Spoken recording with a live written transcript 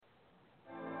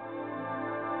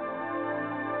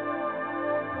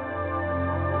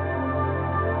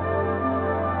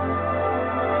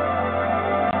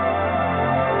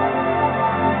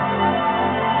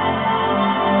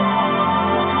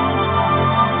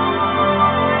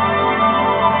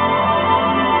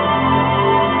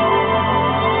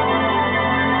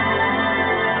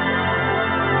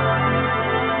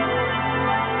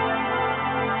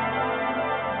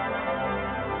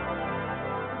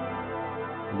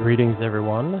Greetings,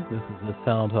 everyone. This is the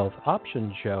Sound Health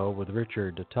Option Show with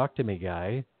Richard, the Talk to Me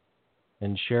guy,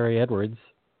 and Sherry Edwards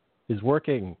is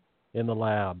working in the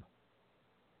lab.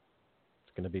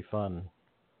 It's going to be fun.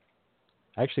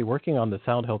 Actually, working on the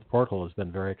Sound Health portal has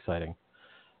been very exciting.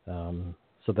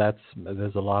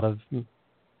 There's a lot of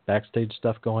backstage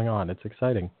stuff going on. It's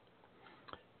exciting.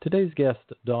 Today's guest,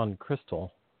 Dawn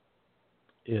Crystal,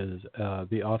 is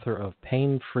the author of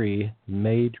Pain-Free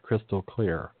Made Crystal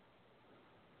Clear.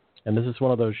 And this is one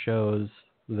of those shows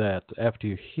that after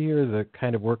you hear the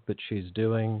kind of work that she's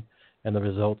doing and the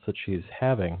results that she's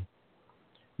having,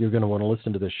 you're going to want to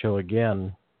listen to the show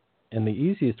again. And the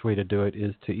easiest way to do it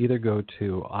is to either go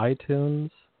to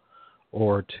iTunes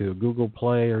or to Google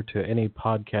Play or to any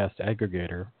podcast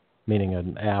aggregator, meaning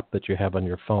an app that you have on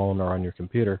your phone or on your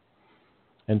computer,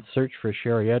 and search for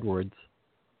Sherry Edwards,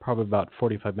 probably about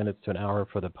 45 minutes to an hour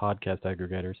for the podcast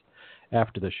aggregators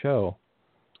after the show.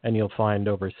 And you'll find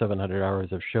over 700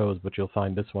 hours of shows, but you'll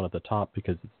find this one at the top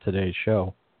because it's today's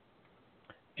show.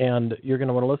 And you're going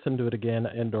to want to listen to it again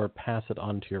and or pass it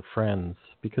on to your friends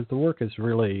because the work is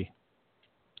really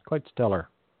quite stellar.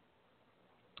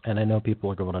 And I know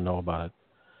people are going to know about it.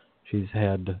 She's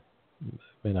had,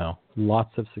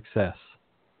 lots of success.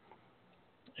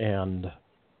 And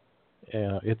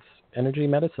it's energy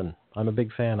medicine. I'm a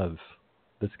big fan of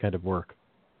this kind of work.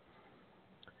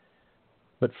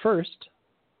 But first,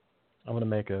 I want to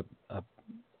make a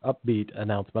upbeat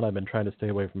announcement. I've been trying to stay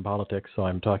away from politics, so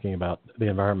I'm talking about the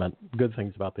environment, good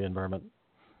things about the environment.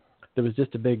 There was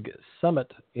just a big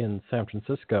summit in San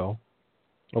Francisco.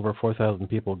 Over 4,000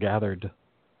 people gathered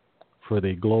for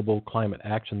the Global Climate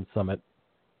Action Summit,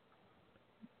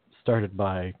 started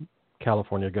by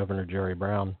California Governor Jerry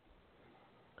Brown.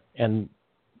 And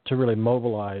to really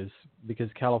mobilize,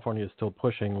 because California is still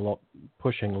pushing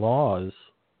laws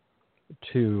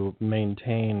to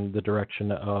maintain the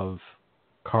direction of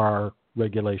car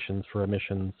regulations for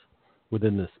emissions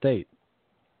within the state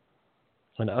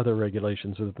and other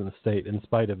regulations within the state, in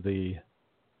spite of the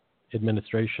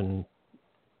administration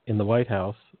in the White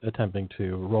House attempting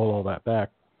to roll all that back.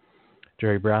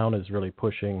 Jerry Brown is really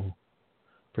pushing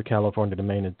for California to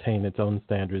maintain its own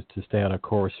standards to stay on a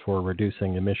course for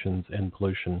reducing emissions and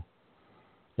pollution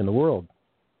in the world.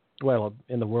 Well,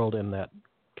 in the world in that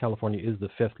California is the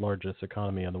fifth largest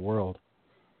economy in the world.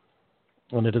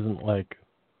 And it isn't like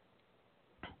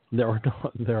there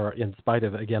are, in spite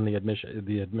of, again, the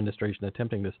administration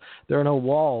attempting this, there are no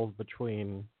walls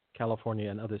between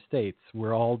California and other states.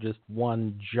 We're all just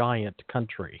one giant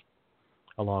country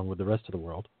along with the rest of the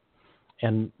world.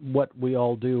 And what we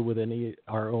all do within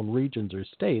our own regions or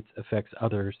states affects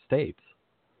other states.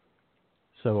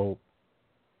 So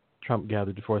Trump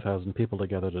gathered 4,000 people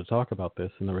together to talk about this,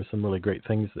 and there were some really great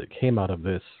things that came out of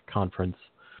this conference.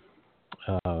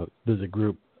 There's a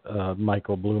group,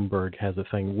 Michael Bloomberg has a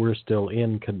thing, We're Still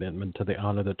In Commitment to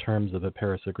Honor the Terms of the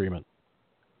Paris Agreement.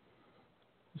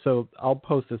 So I'll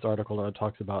post this article and it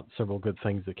talks about several good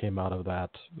things that came out of that.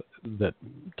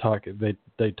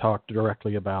 They talked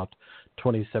directly about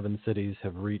 27 cities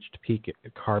have reached peak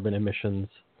carbon emissions.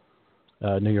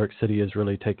 New York City is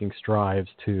really taking strides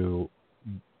to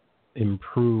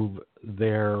improve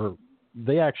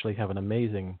they actually have an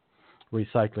amazing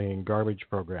recycling and garbage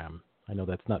program. I know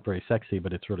that's not very sexy,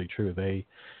 but it's really true. They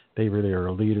really are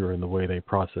a leader in the way they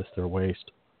process their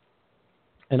waste.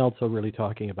 And also really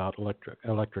talking about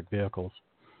electric vehicles.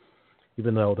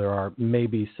 Even though there are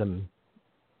maybe some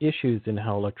issues in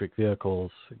how electric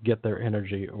vehicles get their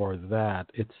energy or that,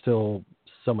 it's still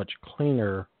so much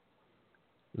cleaner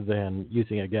than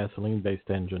using a gasoline-based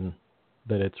engine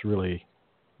that it's really,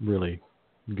 really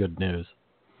good news.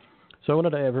 So I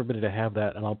wanted everybody to have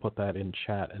that, and I'll put that in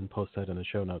chat and post that in the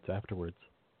show notes afterwards.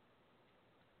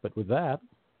 But with that,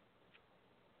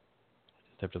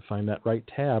 I just have to find that right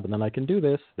tab, and then I can do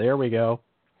this. There we go.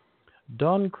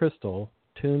 Dawn Crystal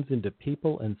tunes into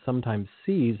people and sometimes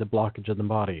sees a blockage in the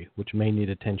body, which may need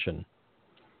attention.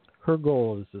 Her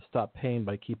goal is to stop pain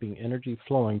by keeping energy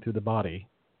flowing through the body,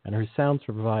 and her sounds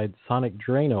provide sonic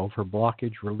Drano for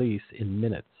blockage release in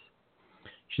minutes.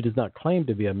 She does not claim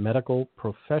to be a medical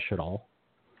professional.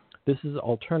 This is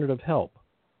alternative help,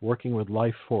 working with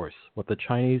life force, what the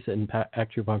Chinese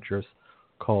acupuncturists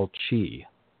call qi.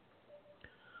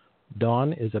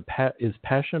 Dawn is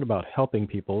passionate about helping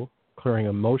people, clearing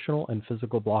emotional and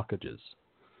physical blockages,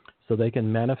 so they can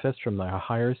manifest from their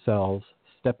higher selves,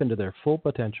 step into their full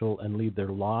potential, and lead their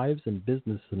lives and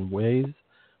business in ways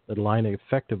that align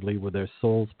effectively with their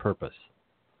soul's purpose.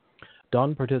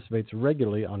 Dawn participates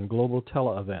regularly on global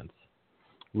tele-events,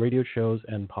 radio shows,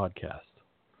 and podcasts.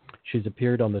 She's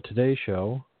appeared on The Today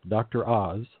Show, Dr.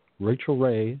 Oz, Rachel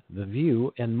Ray, The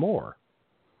View, and more.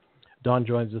 Dawn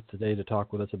joins us today to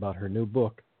talk with us about her new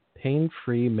book, Pain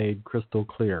Free Made Crystal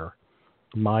Clear,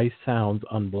 My Sounds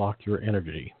Unblock Your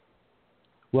Energy.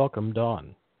 Welcome,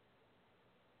 Dawn.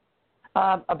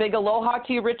 A big aloha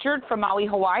to you, Richard, from Maui,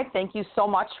 Hawaii. Thank you so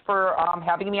much for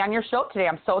having me on your show today.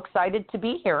 I'm so excited to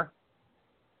be here.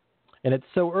 And it's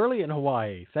so early in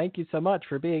Hawaii. Thank you so much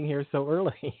for being here so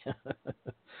early.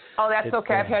 Oh, that's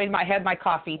okay. I've had my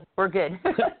coffee. We're good.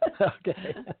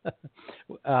 Okay.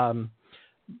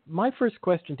 My first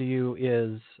question to you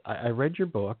is, I read your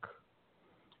book,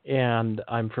 and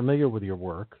I'm familiar with your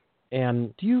work.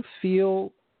 And do you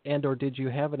feel or did you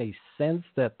have any sense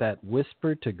that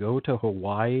whisper to go to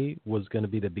Hawaii was going to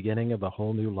be the beginning of a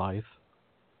whole new life?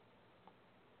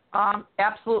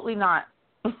 Absolutely not.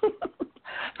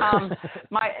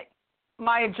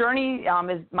 My journey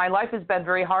my life has been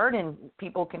very hard, and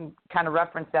people can kind of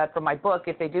reference that from my book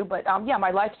if they do. But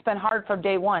my life's been hard from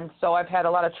day one. So I've had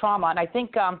a lot of trauma, and I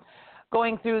think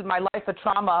going through my life of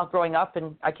trauma growing up,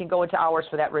 and I can go into hours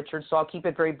for that, Richard. So I'll keep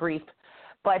it very brief.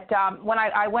 But when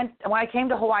I came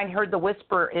to Hawaii and heard the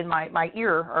whisper in my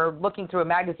ear, or looking through a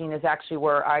magazine, is actually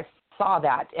where I saw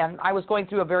that. And I was going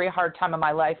through a very hard time in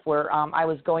my life where I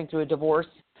was going through a divorce,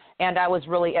 and I was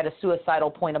really at a suicidal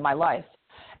point of my life.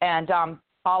 And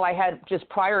all I had just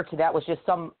prior to that was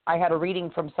I had a reading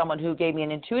from someone who gave me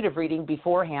an intuitive reading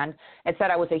beforehand and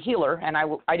said I was a healer, and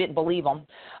I didn't believe them.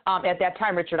 At that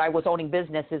time, Richard, I was owning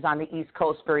businesses on the East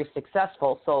Coast, very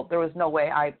successful, so there was no way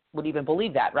I would even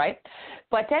believe that, right?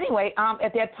 But anyway,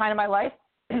 at that time in my life,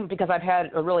 because I've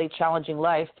had a really challenging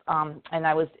life, and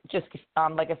I was just,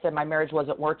 like I said, my marriage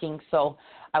wasn't working, so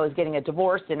I was getting a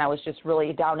divorce, and I was just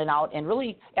really down and out, and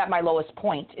really at my lowest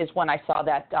point is when I saw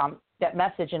that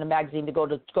message in a magazine to go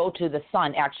to the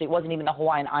sun. Actually, it wasn't even the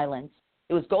Hawaiian Islands.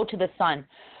 It was go to the sun.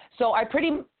 So I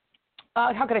pretty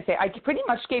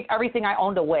much gave everything I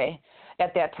owned away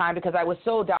at that time because I was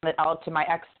so down and out to my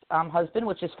ex-husband,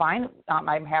 which is fine.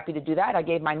 I'm happy to do that. I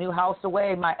gave my new house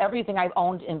away, everything I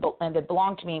owned and that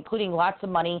belonged to me, including lots of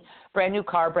money, brand new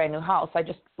car, brand new house. I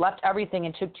just left everything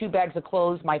and took 2 bags of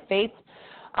clothes, my faith,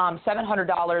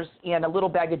 $700, and a little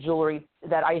bag of jewelry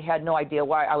that I had no idea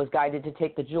why I was guided to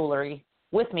take the jewelry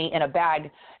with me in a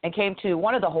bag, and came to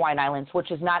one of the Hawaiian Islands,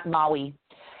 which is not Maui.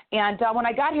 And when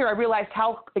I got here, I realized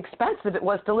how expensive it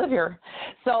was to live here.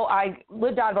 So I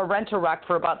lived out of a rent-a-wreck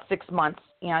for about 6 months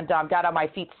and got on my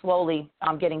feet slowly,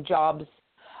 getting jobs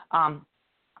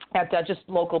at just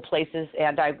local places.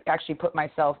 And I actually put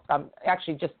myself,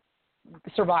 just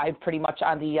survived pretty much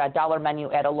on the dollar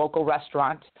menu at a local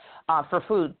restaurant for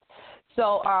food.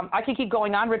 So I can keep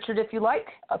going on, Richard, if you like,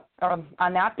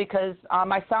 on that, because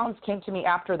my sounds came to me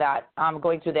after that,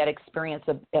 going through that experience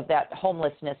of that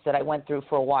homelessness that I went through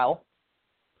for a while.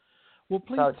 Well,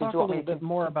 please talk a little bit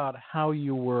more about how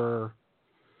you were.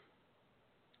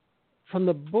 From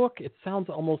the book, it sounds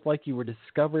almost like you were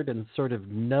discovered and sort of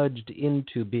nudged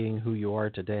into being who you are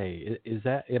today.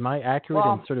 Am I accurate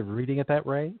in sort of reading it that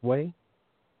way?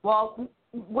 Well,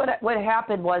 what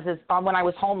happened was when I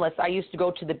was homeless, I used to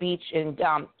go to the beach and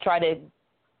try to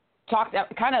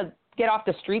kind of get off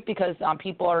the street because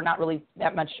people are not really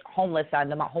that much homeless on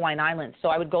the Hawaiian Islands. So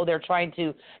I would go there trying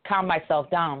to calm myself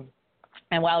down.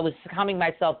 And while I was calming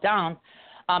myself down,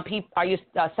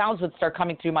 sounds would start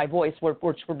coming through my voice,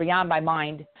 which were beyond my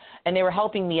mind, and they were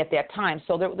helping me at that time.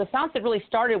 So the sounds that really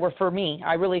started were for me.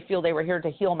 I really feel they were here to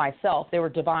heal myself. They were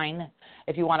divine,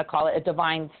 if you want to call it, a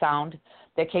divine sound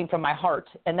that came from my heart,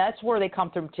 and that's where they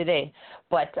come from today.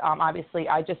 But obviously,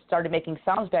 I just started making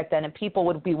sounds back then, and people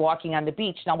would be walking on the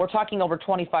beach. Now, we're talking over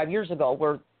 25 years ago,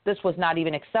 where this was not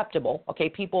even acceptable. Okay,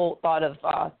 people thought of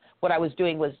what I was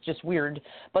doing was just weird.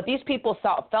 But these people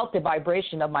felt the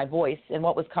vibration of my voice and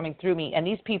what was coming through me. And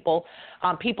these people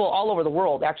all over the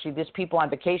world, actually, these people on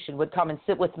vacation would come and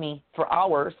sit with me for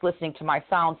hours listening to my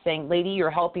sound, saying, "Lady, you're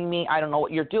helping me. I don't know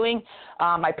what you're doing.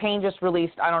 My pain just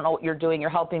released. I don't know what you're doing. You're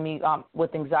helping me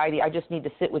with anxiety. I just need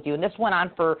to sit with you." And this went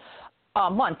on for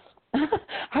months.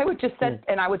 I would just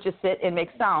sit and make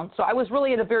sounds. So I was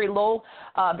really in a very low,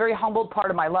 very humbled part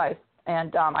of my life.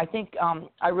 And I think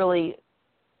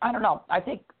I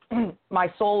think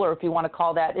my soul, or if you want to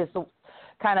call that,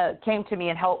 kind of came to me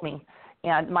and helped me.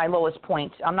 And my lowest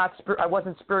point. I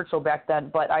wasn't spiritual back then,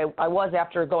 but I was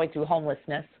after going through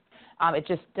homelessness. It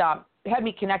just had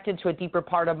me connected to a deeper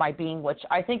part of my being, which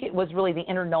I think it was really the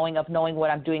inner knowing of knowing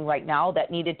what I'm doing right now that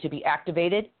needed to be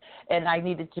activated, and I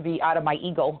needed to be out of my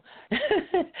ego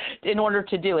in order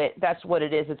to do it. That's what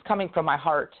it is. It's coming from my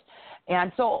heart.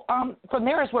 And so from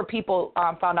there is where people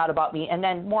found out about me. And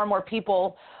then more and more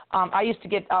people, I used to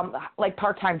get like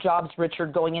part-time jobs,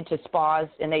 Richard, going into spas,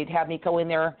 and they'd have me go in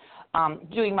there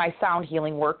doing my sound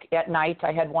healing work at night.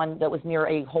 I had one that was near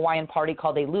a Hawaiian party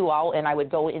called a luau, and I would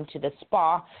go into the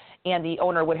spa, and the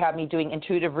owner would have me doing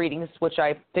intuitive readings, which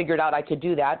I figured out I could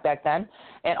do that back then,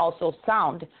 and also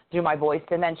sound through my voice.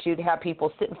 And then she'd have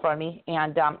people sit in front of me,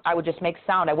 and I would just make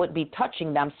sound. I wouldn't be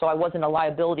touching them, so I wasn't a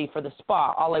liability for the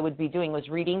spa. All I would be doing was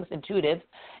readings, intuitive,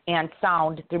 and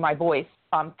sound through my voice,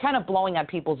 kind of blowing on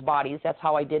people's bodies. That's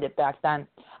how I did it back then.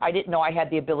 I didn't know I had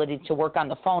the ability to work on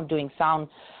the phone doing sound,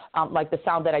 like the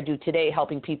sound that I do today,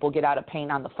 helping people get out of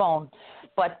pain on the phone.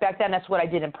 But back then, that's what I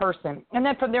did in person. And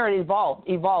then from there, it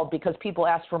evolved because people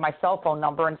asked for my cell phone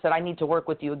number and said, I need to work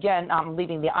with you again. I'm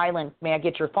leaving the island. May I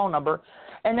get your phone number?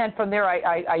 And then from there,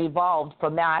 I evolved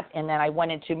from that, and then I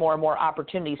went into more and more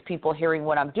opportunities, people hearing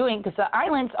what I'm doing, because the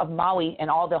islands of Maui and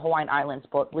all the Hawaiian Islands,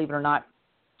 believe it or not,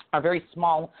 are very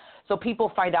small. So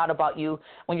people find out about you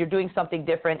when you're doing something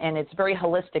different, and it's very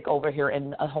holistic over here in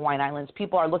the Hawaiian Islands.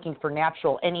 People are looking for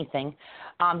natural anything.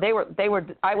 I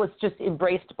was just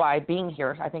embraced by being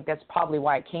here. I think that's probably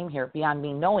why I came here, beyond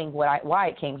me knowing why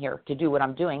I came here to do what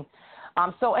I'm doing.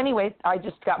 So anyway, I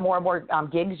just got more and more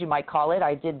gigs, you might call it.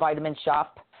 I did vitamin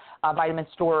shop, vitamin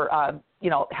store,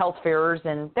 health fairs,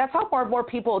 and that's how more and more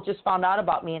people just found out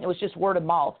about me, and it was just word of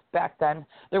mouth back then.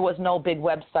 There was no big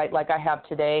website like I have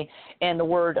today, and the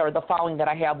word or the following that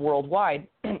I have worldwide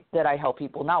that I help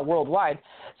people now worldwide.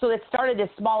 So it started as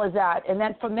small as that, and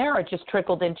then from there it just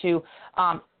trickled into,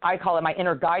 I call it my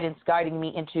inner guidance, guiding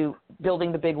me into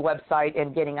building the big website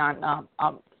and getting on,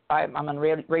 I'm on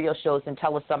radio shows and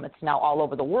telesummits now all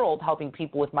over the world, helping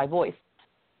people with my voice.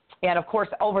 And, of course,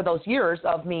 over those years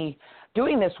of me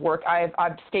doing this work,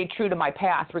 I've stayed true to my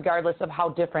path, regardless of how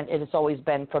different it has always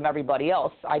been from everybody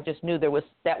else. I just knew that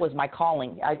was my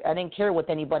calling. I didn't care what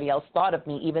anybody else thought of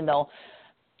me, even though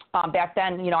back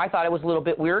then, I thought it was a little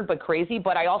bit weird but crazy.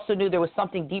 But I also knew there was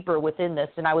something deeper within this,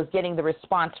 and I was getting the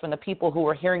response from the people who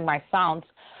were hearing my sounds.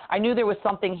 I knew there was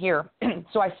something here.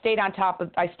 So I stayed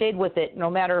with it,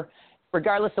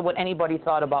 regardless of what anybody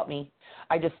thought about me.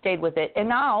 I just stayed with it. And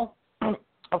now,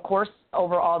 of course,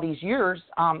 over all these years,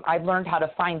 I've learned how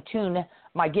to fine-tune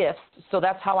my gifts. So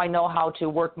that's how I know how to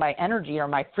work my energy or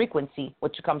my frequency,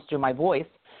 which comes through my voice,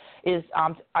 is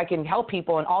I can help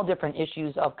people in all different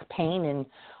issues of pain and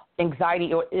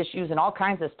anxiety issues and all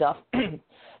kinds of stuff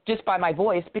just by my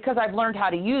voice, because I've learned how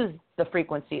to use the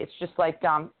frequency. It's just like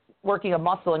working a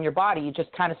muscle in your body. You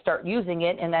just kind of start using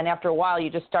it, and then after a while you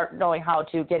just start knowing how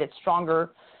to get it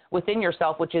stronger within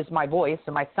yourself, which is my voice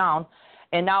and my sound.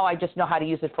 And now I just know how to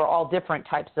use it for all different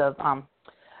types of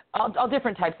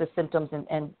symptoms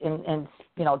and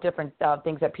different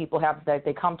things that people have that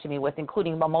they come to me with,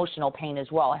 including emotional pain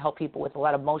as well. I help people with a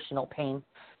lot of emotional pain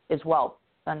as well,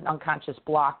 and unconscious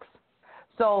blocks.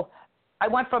 So I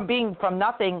went from being from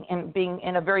nothing and being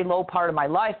in a very low part of my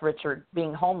life, Richard,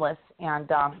 being homeless and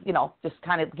just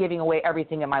kind of giving away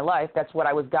everything in my life. That's what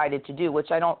I was guided to do,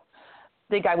 which I don't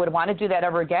think I would want to do that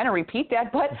ever again or repeat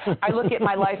that, but I look at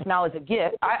my life now as a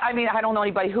gift. I mean, I don't know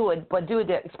anybody who would, but do it,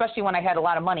 especially when I had a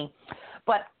lot of money.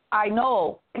 But I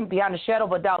know beyond a shadow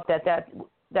of a doubt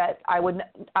that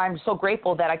I'm so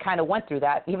grateful that I kind of went through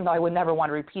that, even though I would never want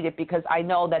to repeat it, because I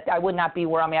know that I would not be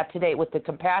where I'm at today with the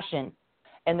compassion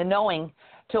and the knowing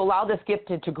to allow this gift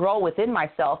to grow within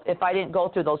myself if I didn't go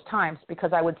through those times,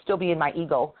 because I would still be in my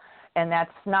ego. And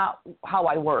that's not how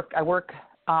I work. I work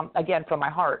again, from my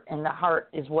heart, and the heart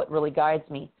is what really guides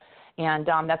me, and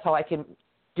that's how I can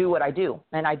do what I do,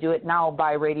 and I do it now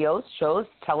by radios, shows,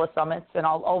 telesummits, and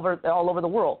all over the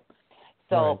world.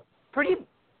 So right.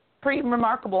 Pretty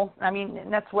remarkable. I mean,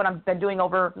 that's what I've been doing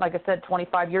over, like I said,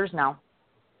 25 years now.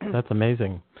 That's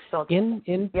amazing. So, in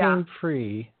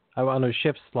Pain-Free, I want to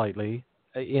shift slightly.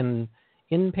 In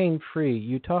Pain-Free,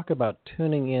 you talk about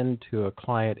tuning into a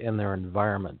client and their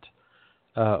environment.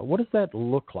 What does that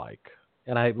look like?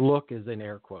 And I look is in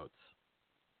air quotes,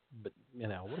 but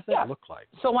what does that look like?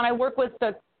 So when I work with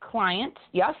the client,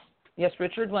 yes,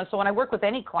 Richard. So when I work with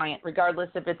any client, regardless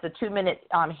if it's a 2-minute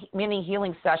mini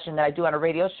healing session that I do on a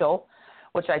radio show,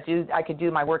 which I could do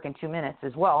my work in 2 minutes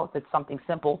as well if it's something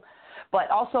simple.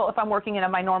 But also if I'm working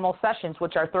in my normal sessions,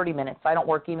 which are 30 minutes, I don't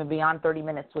work even beyond 30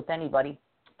 minutes with anybody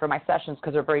for my sessions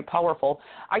because they're very powerful.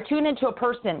 I tune into a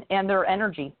person and their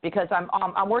energy because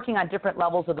I'm working on different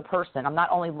levels of the person. I'm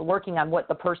not only working on what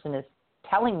the person is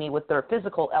telling me with their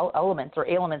physical elements or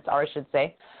ailments are, I should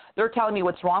say. They're telling me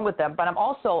what's wrong with them, but I'm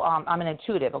also I'm an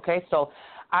intuitive, okay? So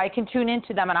I can tune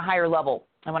into them on a higher level.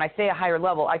 And when I say a higher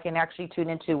level, I can actually tune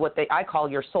into what I call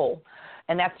your soul.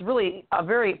 And that's really a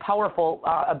very powerful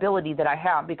ability that I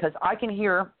have, because I can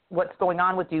hear what's going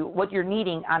on with you, what you're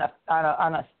needing on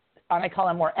I call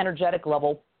it more energetic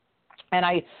level. And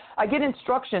I get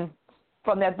instruction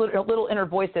from that little inner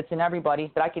voice that's in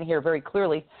everybody that I can hear very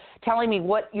clearly, telling me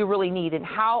what you really need and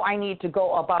how I need to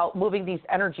go about moving these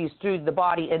energies through the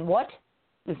body, and what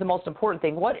is the most important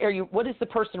thing. What is the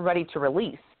person ready to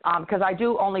release? Because I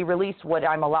do only release what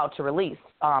I'm allowed to release.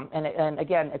 And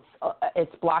again,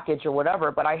 it's blockage or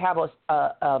whatever, but I have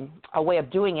a way of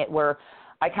doing it where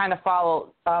I kind of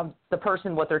follow the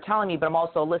person, what they're telling me, but I'm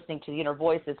also listening to the inner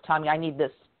voice that's telling me I need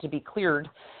this to be cleared.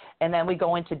 And then we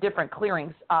go into different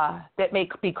clearings that may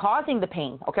be causing the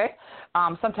pain, okay?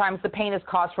 Sometimes the pain is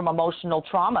caused from emotional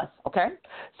traumas, okay?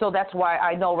 So that's why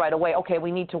I know right away, okay,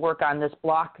 we need to work on this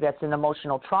block that's an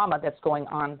emotional trauma that's going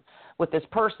on with this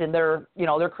person. They're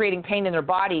creating pain in their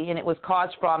body, and it was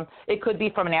caused from, it could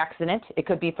be from an accident, it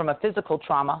could be from a physical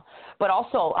trauma, but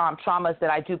also traumas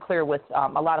that I do clear with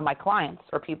a lot of my clients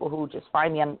or people who just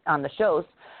find me on the shows.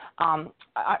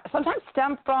 Sometimes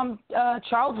stem from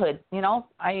childhood.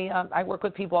 I work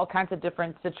with people, all kinds of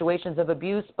different situations of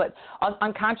abuse, but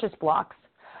unconscious blocks.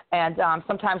 And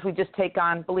sometimes we just take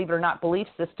on, believe it or not, belief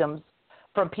systems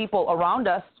from people around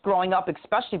us growing up,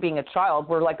 especially being a child.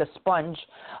 We're like a sponge.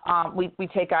 We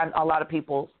take on a lot of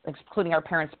people, including our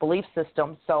parents' belief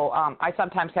systems. So I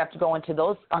sometimes have to go into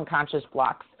those unconscious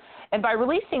blocks. And by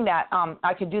releasing that,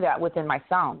 I can do that within my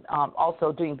sound,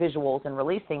 also doing visuals and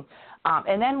releasing.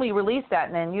 And then we release that,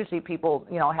 and then usually people,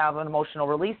 have an emotional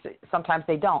release. Sometimes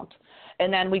they don't.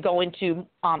 And then we go into,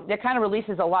 that kind of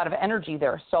releases a lot of energy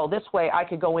there. So this way I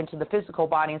could go into the physical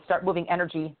body and start moving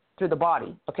energy through the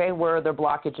body, okay, where their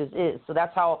blockages is. So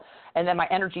that's how, and then my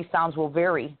energy sounds will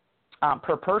vary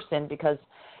per person, because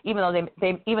even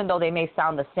though they may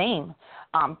sound the same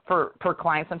per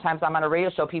client, sometimes I'm on a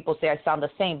radio show, people say I sound the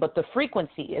same, but the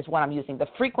frequency is what I'm using. The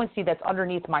frequency that's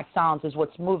underneath my sounds is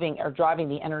what's moving or driving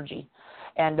the energy.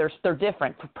 And they're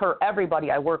different per everybody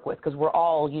I work with, because we're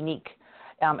all unique.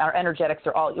 Our energetics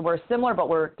we're similar, but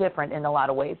we're different in a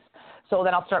lot of ways. So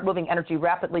then I'll start moving energy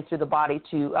rapidly through the body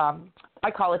to,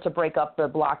 I call it to break up the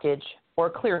blockage or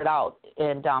clear it out.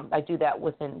 And I do that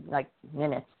within like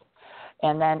minutes.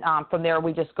 And then from there,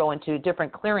 we just go into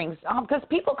different clearings, because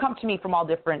people come to me from all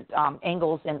different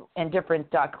angles and different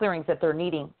clearings that they're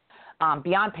needing,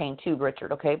 beyond pain too,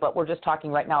 Richard, okay? But we're just talking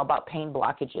right now about pain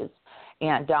blockages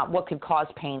and what could cause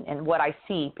pain, and what I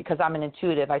see, because I'm an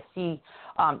intuitive. I see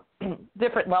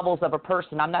different levels of a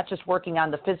person. I'm not just working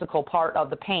on the physical part of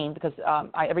the pain, because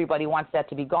everybody wants that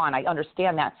to be gone. I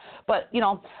understand that. But,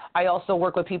 I also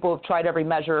work with people who have tried every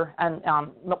measure and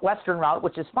Western route,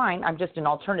 which is fine. I'm just an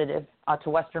alternative to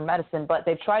Western medicine. But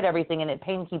they've tried everything, and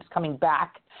pain keeps coming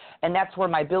back. And that's where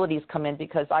my abilities come in,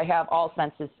 because I have all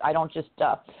senses. I don't just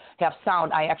have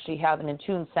sound. I actually have an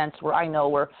in-tune sense where I know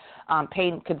where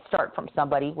pain could start from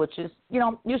somebody, which is,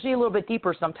 usually a little bit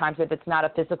deeper sometimes if it's not a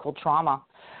physical trauma.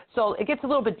 So it gets a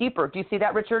little bit deeper. Do you see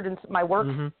that, Richard, in my work,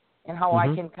 and how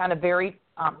I can kind of vary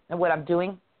in what I'm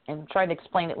doing and trying to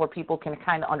explain it where people can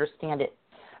kind of understand it?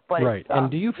 But right. And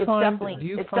do you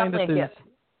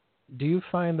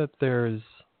find that there's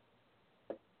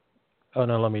oh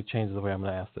no, let me change the way I'm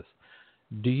going to ask this.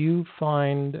 Do you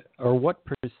find, or what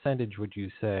percentage would you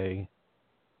say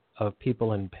of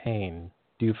people in pain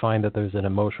do you find that there's an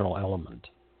emotional element?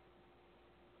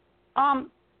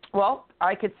 Well,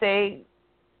 I could say,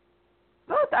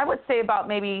 I would say about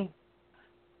maybe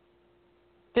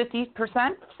 50%,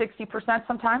 60%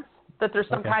 sometimes, that there's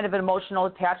some kind of an emotional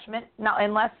attachment. Now,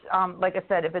 unless, like I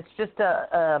said, if it's just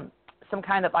some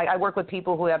kind of, I work with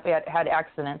people who have had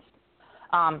accidents,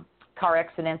 car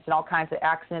accidents and all kinds of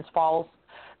accidents, falls.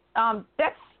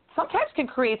 That's sometimes can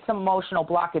create some emotional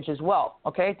blockage as well,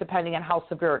 okay, depending on how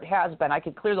severe it has been. I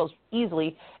could clear those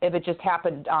easily if it just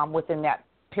happened within that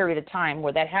period of time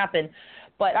where that happened.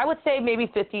 But I would say maybe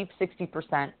 50,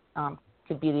 60%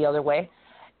 could be the other way.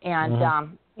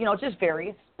 And, it just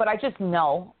varies. But I just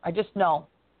know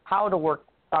how to work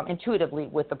intuitively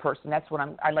with the person. That's what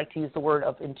I like to use the word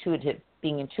of intuitive,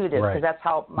 being intuitive, because that's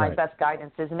how my best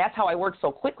guidance is. And that's how I work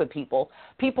so quick with people.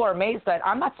 People are amazed that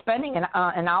I'm not spending an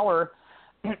hour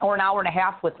or an hour and a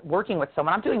half working with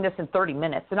someone. I'm doing this in 30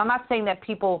 minutes. And I'm not saying that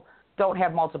people don't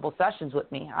have multiple sessions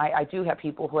with me. I do have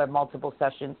people who have multiple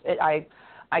sessions. I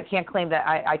can't claim that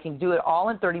I can do it all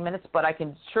in 30 minutes, but I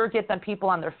can sure get them people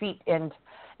on their feet and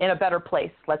in a better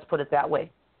place. Let's put it that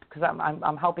way, because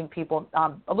I'm helping people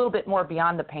a little bit more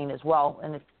beyond the pain as well.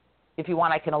 And if you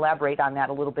want, I can elaborate on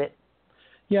that a little bit.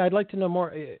 Yeah, I'd like to know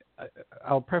more.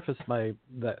 I'll preface my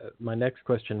next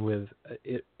question with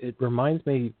it reminds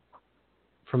me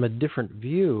from a different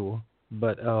view,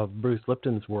 but of Bruce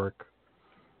Lipton's work.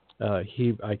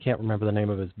 I can't remember the name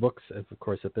of his books, of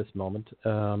course, at this moment.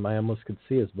 I almost could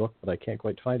see his book, but I can't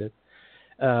quite find it.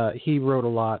 He wrote a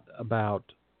lot about,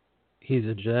 he's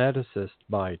a geneticist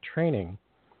by training,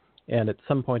 and at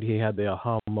some point he had the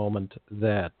aha moment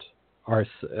that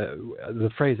the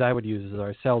phrase I would use is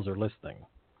our cells are listening.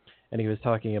 And he was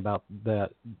talking about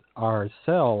that our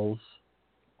cells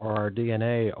or our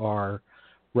DNA are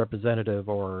representative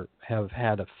or have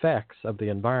had effects of the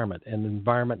environment, and the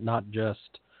environment not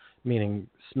just meaning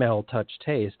smell, touch,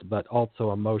 taste, but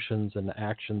also emotions and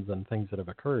actions and things that have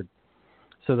occurred,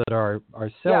 so that our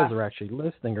cells are actually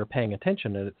listening or paying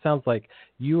attention. And it sounds like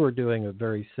you are doing a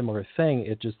very similar thing.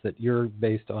 It's just that you're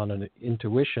based on an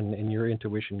intuition, and your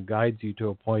intuition guides you to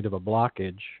a point of a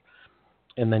blockage,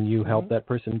 and then you help that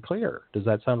person clear. Does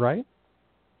that sound right?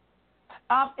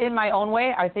 In my own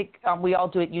way, I think we all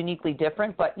do it uniquely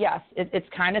different. But yes, it's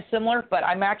kind of similar. But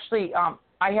I'm actually,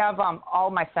 I have all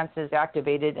my senses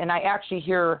activated, and I actually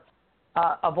hear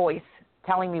a voice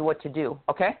telling me what to do,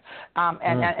 okay?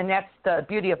 And that's the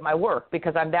beauty of my work,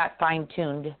 because I'm that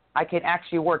fine-tuned. I can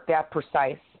actually work that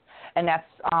precise. And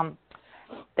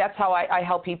that's how I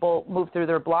help people move through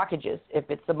their blockages, if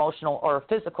it's emotional or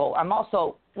physical. I'm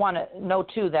also want to know,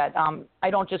 too, that I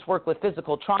don't just work with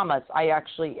physical traumas. I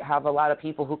actually have a lot of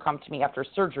people who come to me after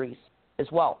surgeries as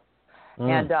well.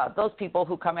 And those people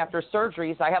who come after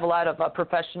surgeries, I have a lot of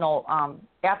professional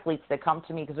athletes that come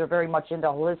to me because they're very much into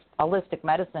holistic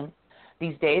medicine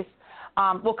these days,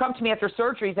 will come to me after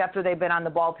surgeries after they've been on the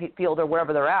ball field or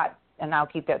wherever they're at. And I'll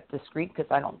keep that discreet because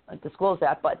I don't disclose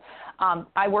that. But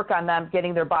I work on them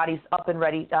getting their bodies up and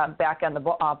ready back on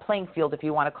the playing field, if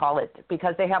you want to call it,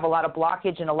 because they have a lot of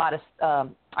blockage and a lot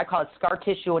of, I call it scar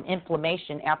tissue and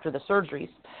inflammation after the surgeries.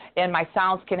 And my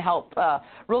sounds can help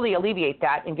really alleviate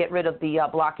that and get rid of the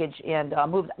blockage and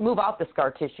move out the scar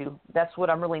tissue. That's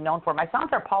what I'm really known for. My sounds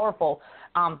are powerful.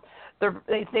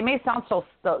 They may sound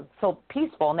so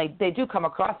peaceful, and they do come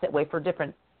across that way for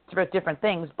different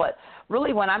things, but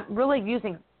really when I'm really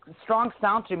using strong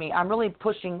sound to me, I'm really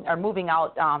pushing or moving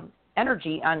out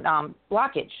energy on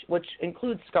blockage, which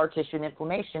includes scar tissue and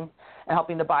inflammation, and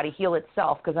helping the body heal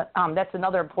itself, because that's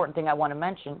another important thing I want to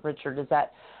mention, Richard, is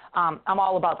that I'm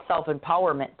all about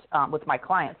self-empowerment with my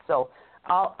clients. So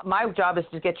my job is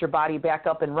to get your body back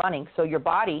up and running, so your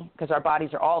body, because our bodies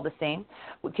are all the same,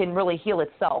 can really heal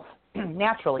itself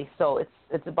naturally. So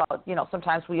it's about,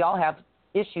 sometimes we all have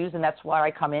issues, and that's why I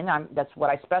come in. That's what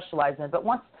I specialize in. But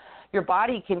once your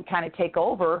body can kind of take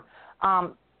over,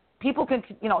 people can,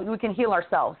 we can heal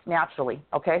ourselves naturally,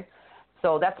 okay?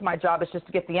 So that's my job, is just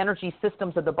to get the energy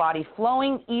systems of the body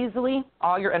flowing easily,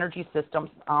 all your energy systems.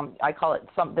 I call it,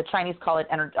 the Chinese call it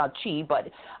qi, but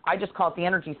I just call it the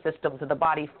energy systems of the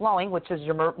body flowing, which is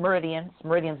your meridians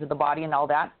of the body and all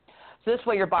that. So this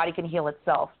way your body can heal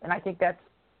itself. And I think that's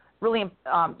really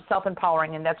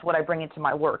self-empowering, and that's what I bring into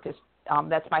my work. Is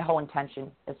that's my whole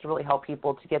intention, is to really help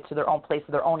people to get to their own place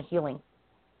of their own healing.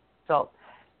 So,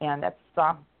 and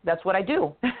that's what I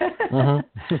do.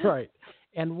 Right.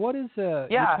 And what is you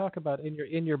talk about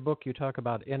in your book? You talk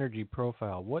about energy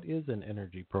profile. What is an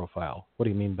energy profile? What do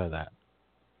you mean by that?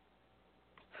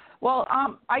 Well,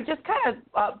 I just kind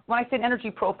of when I say an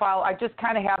energy profile, I just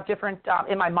kind of have different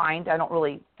in my mind. I don't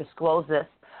really disclose this.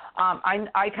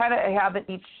 I kind of have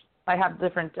I have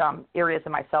different areas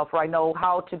of myself where I know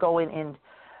how to go in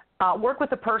and work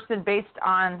with a person based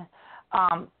on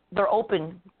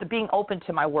being open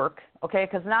to my work, okay?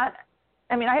 Because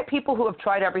I have people who have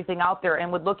tried everything out there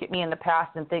and would look at me in the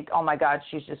past and think, oh, my God,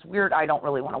 she's just weird. I don't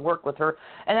really want to work with her.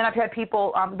 And then I've had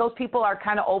people, those people are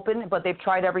kind of open, but they've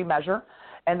tried every measure,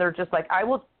 and they're just like, I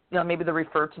will, maybe they're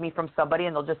referred to me from somebody,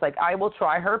 and they'll just like, I will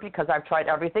try her because I've tried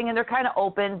everything. And they're kind of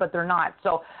open, but they're not.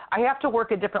 So I have to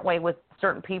work a different way with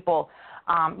certain people.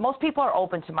 Most people are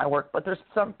open to my work, but there's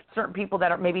some certain people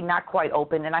that are maybe not quite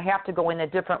open, and I have to go in a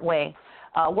different way,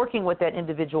 working with that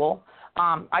individual.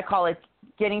 I call it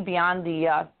getting beyond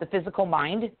the physical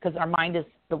mind, because our mind is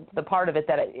the part of it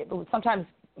that sometimes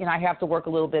I have to work a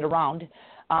little bit around.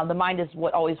 The mind is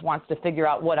what always wants to figure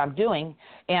out what I'm doing.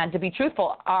 And to be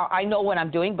truthful, I know what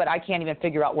I'm doing, but I can't even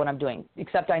figure out what I'm doing,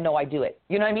 except I know I do it.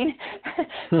 You know what I mean?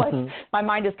 Like, my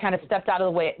mind has kind of stepped out of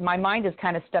the way. My mind has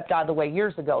kind of stepped out of the way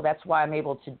years ago. That's why I'm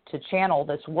able to channel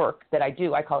this work that I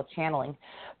do. I call it channeling.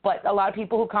 But a lot of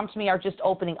people who come to me are just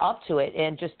opening up to it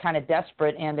and just kind of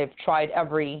desperate, and they've tried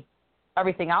every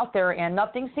everything out there, and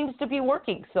nothing seems to be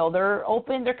working. So they're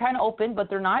kind of open, but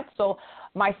they're not. So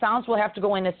my sounds will have to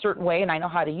go in a certain way, and I know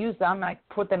how to use them. I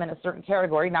put them in a certain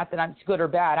category. Not that I'm good or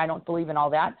bad. I don't believe in all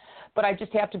that, but I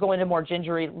just have to go into more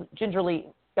gingerly,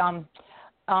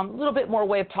 a little bit more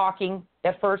way of talking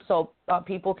at first, so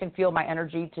people can feel my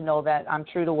energy, to know that I'm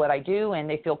true to what I do, and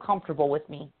they feel comfortable with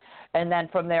me. And then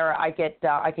from there, I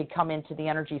could come into the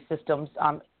energy systems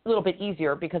a little bit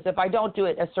easier, because if I don't do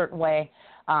it a certain way,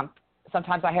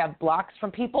 sometimes I have blocks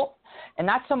from people, and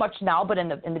not so much now, but in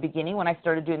the beginning when I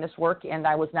started doing this work, and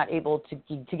I was not able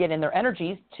to get in their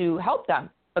energies to help them,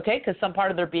 okay, because some part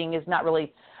of their being is not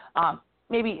really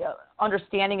maybe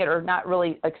understanding it, or not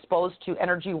really exposed to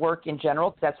energy work in general,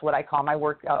 because that's what I call my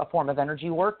work, a form of energy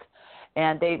work,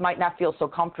 and they might not feel so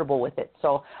comfortable with it.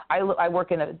 So I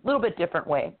work in a little bit different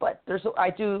way, but I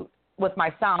do with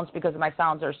my sounds, because my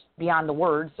sounds are beyond the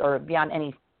words or beyond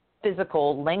any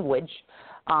physical language.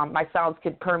 My sounds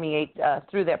could permeate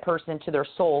through that person to their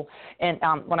soul, and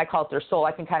when I call it their soul,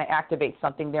 I can kind of activate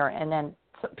something there, and then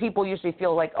people usually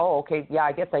feel like, oh, okay, yeah,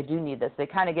 I guess I do need this. They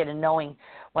kind of get a knowing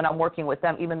when I'm working with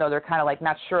them, even though they're kind of like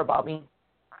not sure about me.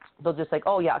 They'll just like,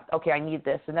 oh, yeah, okay, I need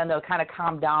this. And then they'll kind of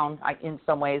calm down in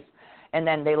some ways, and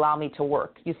then they allow me to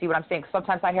work. You see what I'm saying?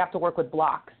 Sometimes I have to work with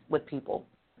blocks with people.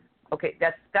 Okay,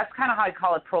 that's kind of how I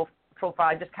call it profile.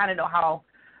 I just kind of know how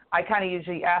I kind of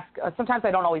usually ask. Sometimes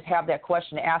I don't always have that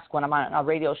question to ask when I'm on a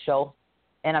radio show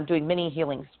and I'm doing mini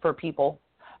healings for people.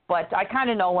 But I kind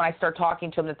of know when I start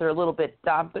talking to them that they're a little bit,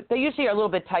 they usually are a little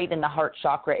bit tight in the heart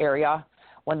chakra area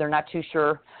when they're not too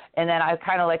sure. And then I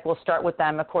kind of like will start with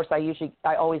them. Of course,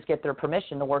 I always get their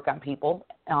permission to work on people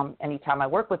anytime I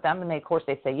work with them. And of course,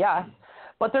 they say yes.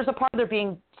 But there's a part of their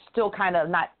being still kind of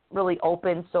not really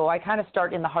open. So I kind of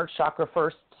start in the heart chakra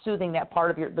first, soothing that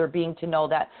part of their being, to know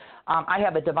that I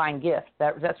have a divine gift.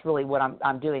 That's really what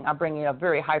I'm doing. I'm bringing a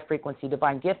very high frequency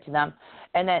divine gift to them.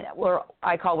 And then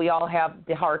we all have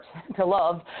the heart to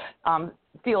love,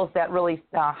 feels that really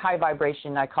high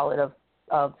vibration, I call it,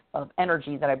 of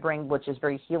energy that I bring, which is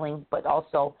very healing, but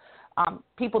also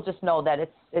people just know that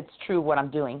it's true what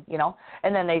I'm doing, you know,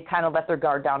 and then they kind of let their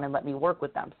guard down and let me work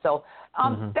with them. So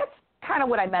that's kind of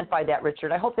what I meant by that,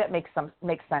 Richard. I hope that makes sense,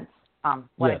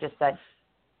 what yes. I just said.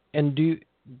 And do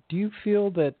you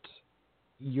feel that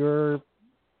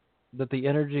the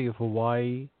energy of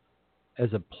Hawaii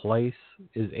as a place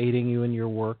is aiding you in your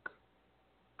work?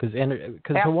 Because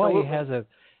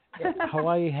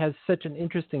Hawaii has such an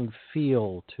interesting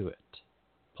feel to it.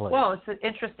 Place. Well, it's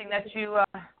interesting that you,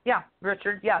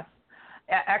 Richard, yes.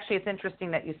 Actually, it's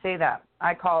interesting that you say that.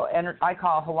 I call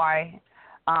Hawaii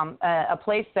a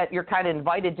place that you're kind of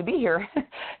invited to be here,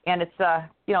 and it's the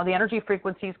energy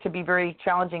frequencies can be very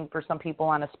challenging for some people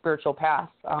on a spiritual path.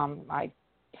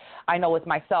 I know with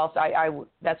myself,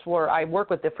 that's where I work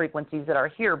with the frequencies that are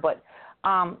here, but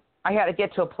I had to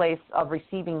get to a place of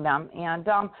receiving them. And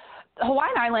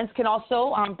Hawaiian Islands can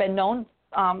also been known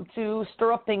to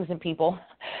stir up things in people,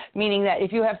 meaning that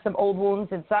if you have some old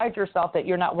wounds inside yourself that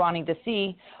you're not wanting to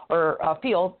see or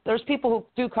feel, there's people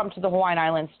who do come to the Hawaiian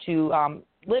Islands to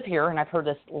live here, and I've heard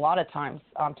this a lot of times,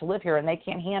 to live here, and they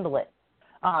can't handle it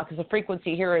because the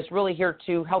frequency here is really here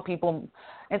to help people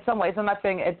in some ways. I'm not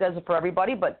saying it does it for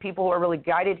everybody, but people who are really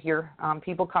guided here,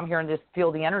 people come here and just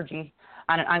feel the energy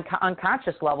on an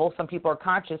unconscious level. Some people are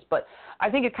conscious, but I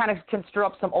think it kind of can stir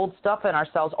up some old stuff in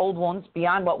ourselves, old wounds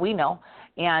beyond what we know,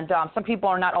 and some people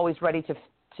are not always ready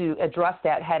to address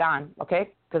that head on,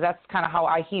 okay, because that's kind of how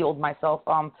I healed myself.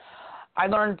 I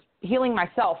learned healing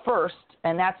myself first,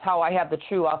 and that's how I have the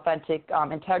true, authentic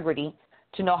integrity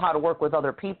to know how to work with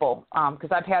other people, because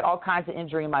I've had all kinds of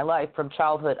injury in my life from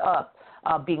childhood up,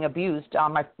 being abused,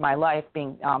 my life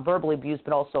being verbally abused,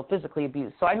 but also physically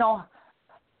abused. So I know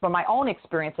from my own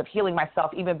experience of healing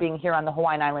myself, even being here on the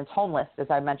Hawaiian Islands homeless, as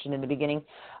I mentioned in the beginning,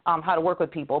 how to work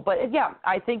with people. But,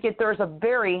 I think there's a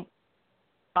very,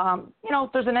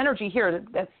 there's an energy here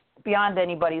that's beyond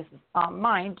anybody's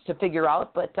mind to figure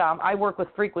out, but I work with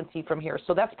frequency from here.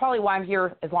 So that's probably why I'm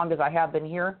here as long as I have been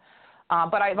here.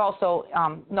 But I've also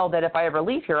know that if I ever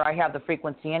leave here, I have the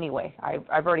frequency anyway.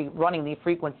 I've already running the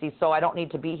frequency, so I don't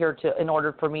need to be here in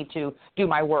order for me to do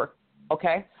my work,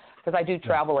 okay? Because I do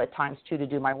travel at times, too, to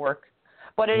do my work.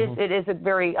 But it is a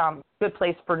very good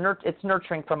place for it's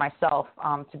nurturing for myself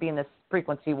to be in this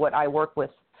frequency, what I work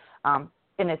with.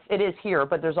 And it is here,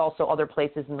 but there's also other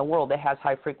places in the world that has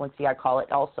high frequency, I call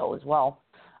it also as well.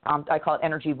 I call it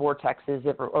energy vortexes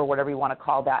or whatever you want to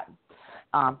call that.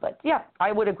 But,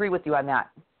 I would agree with you on that.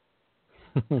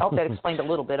 I hope that explained a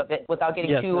little bit of it without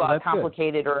getting too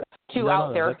complicated or too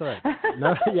out there. That's right.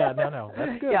 No,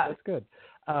 that's good. Yeah. That's good.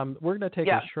 We're going to take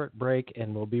Yes. a short break,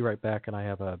 and we'll be right back, and I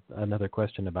have another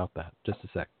question about that. Just a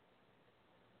sec.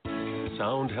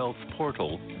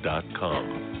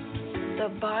 SoundHealthPortal.com. The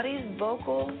body's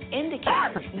vocal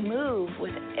indicators move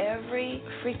with every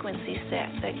frequency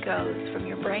set that goes from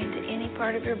your brain to any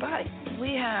part of your body.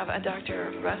 We have a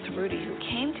Dr. Russ Rudy who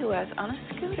came to us on a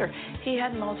scooter. He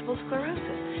had multiple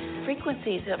sclerosis.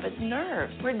 Frequencies of his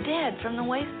nerves were dead from the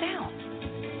waist down.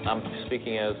 I'm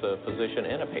speaking as a physician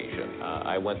and a patient.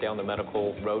 I went down the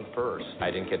medical road first.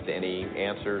 I didn't get any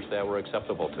answers that were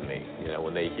acceptable to me. You know,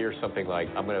 when they hear something like,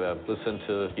 I'm going to listen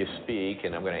to you speak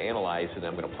and I'm going to analyze it and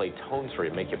I'm going to play tones for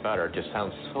you, make you better, it just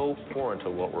sounds so foreign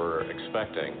to what we're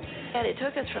expecting. And it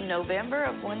took us from November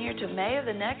of one year to May of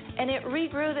the next, and it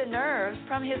regrew the nerves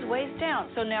from his waist down.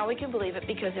 So now we can believe it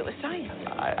because it was science.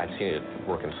 I've seen it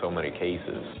work in so many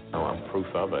cases. I'm proof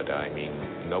of it. I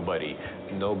mean, nobody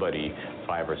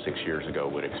 5 or 6 years ago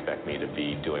would expect me to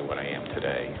be doing what I am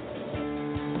today.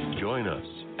 Join us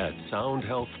at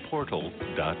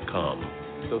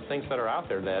SoundHealthPortal.com. Those things that are out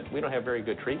there that we don't have very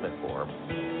good treatment for,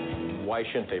 why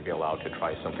shouldn't they be allowed to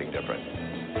try something different?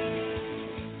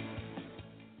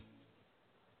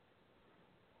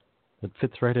 It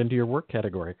fits right into your work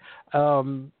category.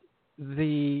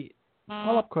 The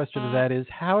follow-up question to that is,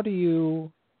 how do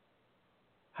you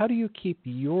keep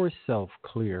yourself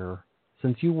clear?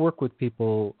 Since you work with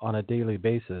people on a daily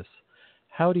basis,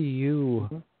 how do you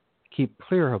keep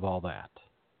clear of all that?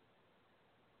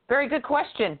 Very good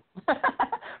question,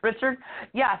 Richard.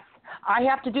 Yes, I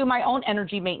have to do my own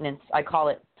energy maintenance, I call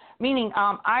it. Meaning,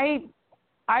 I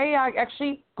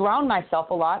actually ground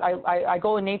myself a lot. I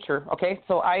go in nature, okay?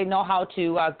 So I know how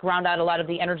to ground out a lot of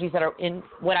the energies that are in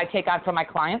what I take on from my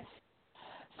clients.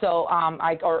 So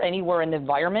or anywhere in the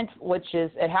environment,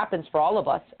 it happens for all of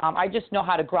us. I just know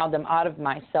how to ground them out of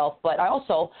myself. But I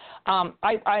also,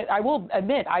 I will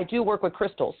admit, I do work with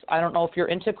crystals. I don't know if you're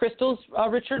into crystals,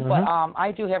 Richard, but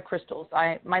I do have crystals.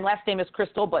 My last name is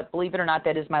Crystal, but believe it or not,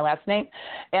 that is my last name.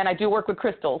 And I do work with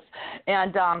crystals.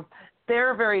 And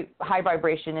they're very high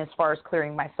vibration as far as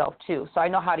clearing myself, too. So I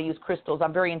know how to use crystals.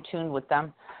 I'm very in tune with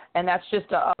them. And that's just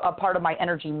a part of my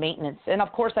energy maintenance. And,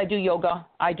 of course, I do yoga.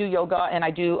 And I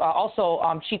do also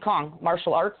Qigong,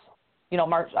 martial arts,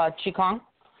 Qigong.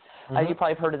 You probably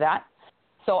have heard of that.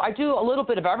 So I do a little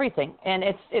bit of everything. And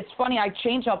it's funny, I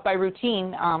change up my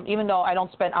routine. Even though I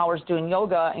don't spend hours doing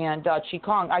yoga and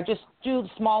Qigong, I just do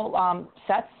small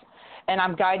sets, and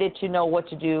I'm guided to know what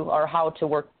to do or how to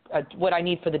work, what I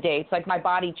need for the day. It's like my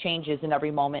body changes in every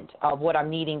moment of what I'm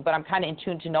needing, but I'm kind of in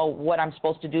tune to know what I'm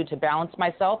supposed to do to balance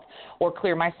myself or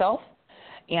clear myself.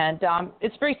 And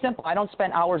it's very simple. I don't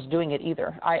spend hours doing it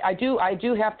either. I do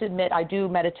have to admit, I do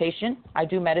meditation. I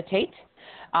do meditate.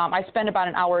 I spend about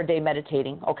an hour a day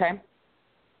meditating, okay?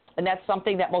 And that's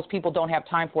something that most people don't have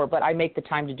time for, but I make the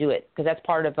time to do it because that's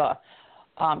part of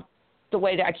the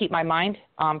way that I keep my mind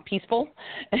peaceful.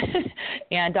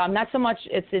 And not so much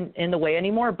it's in the way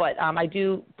anymore, but I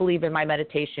do believe in my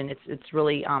meditation. It's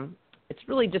really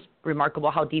just remarkable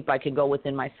how deep I can go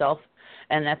within myself.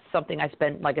 And that's something I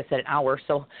spend, like I said, an hour.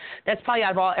 So that's probably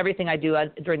out of everything I do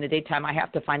during the daytime, I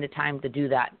have to find the time to do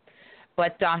that.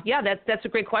 But, yeah, that's a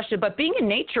great question. But being in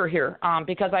nature here,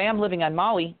 because I am living on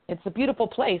Maui, it's a beautiful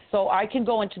place. So I can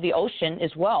go into the ocean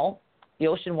as well. The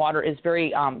ocean water is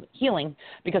very healing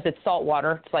because it's salt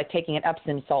water. It's like taking an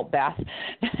Epsom salt bath.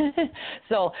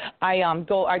 So I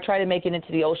try to make it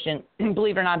into the ocean.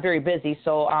 Believe it or not, I'm very busy.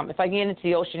 So if I get into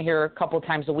the ocean here a couple of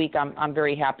times a week, I'm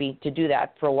very happy to do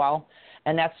that for a while.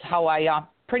 And that's how I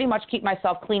pretty much keep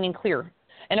myself clean and clear.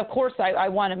 And, of course, I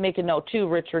want to make a note, too,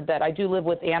 Richard, that I do live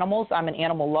with animals. I'm an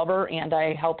animal lover, and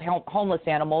I help homeless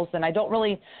animals. And I don't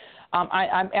really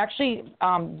I'm actually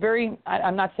I'm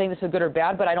not saying this is good or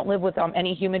bad, but I don't live with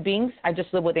any human beings. I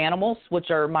just live with animals,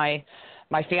 which are my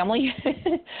family.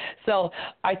 So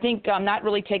I think I'm not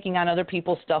really taking on other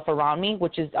people's stuff around me,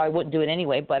 which is I wouldn't do it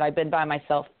anyway, but I've been by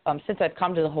myself. Since I've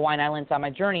come to the Hawaiian Islands on my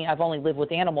journey, I've only lived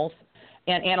with animals.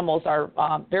 And animals are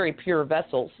very pure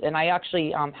vessels. And I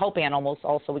actually help animals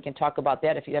also. We can talk about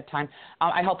that if you have time.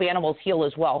 I help animals heal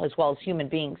as well as human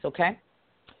beings, okay?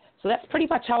 So that's pretty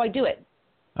much how I do it.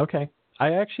 Okay.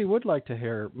 I actually would like to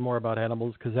hear more about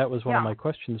animals because that was one of my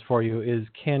questions for you is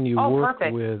can you work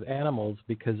with animals,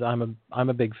 because I'm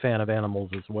a big fan of animals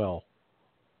as well.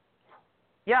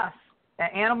 Yes,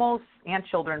 animals and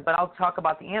children, but I'll talk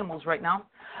about the animals right now.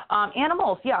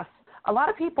 Animals, yes. A lot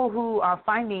of people who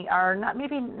find me are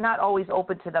maybe not always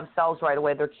open to themselves right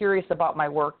away. They're curious about my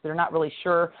work. They're not really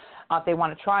sure if they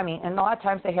want to try me. And a lot of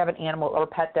times they have an animal or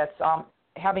pet that's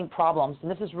having problems. And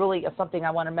this is really something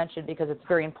I want to mention because it's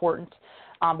very important,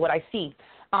 what I see.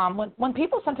 when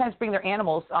people sometimes bring their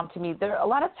animals to me, a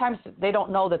lot of times they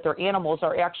don't know that their animals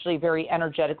are actually very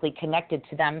energetically connected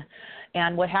to them.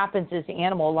 And what happens is the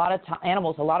animal,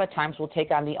 animals a lot of times will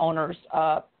take on the owner's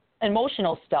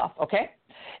emotional stuff, okay?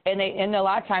 And a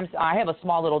lot of times I have a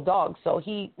small little dog, so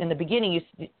he in the beginning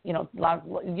a lot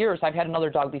of years I've had another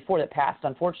dog before that passed.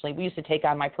 Unfortunately, we used to take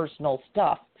on my personal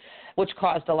stuff, which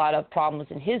caused a lot of problems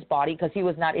in his body because he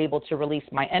was not able to release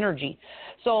my energy.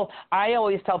 So I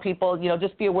always tell people,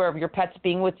 just be aware of your pets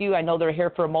being with you. I know they're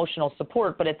here for emotional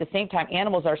support, but at the same time,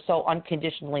 animals are so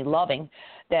unconditionally loving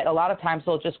that a lot of times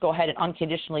they'll just go ahead and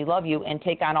unconditionally love you and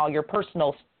take on all your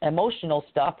personal emotional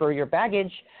stuff or your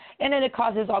baggage, and then it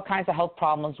causes all kinds of health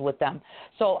problems with them.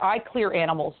 So I clear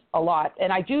animals a lot,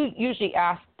 and I do usually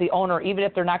ask the owner, even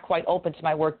if they're not quite open to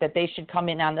my work, that they should come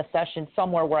in on the session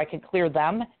somewhere where I can clear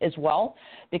them as well,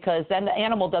 because then the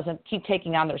animal doesn't keep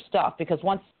taking on their stuff. Because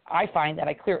once I find that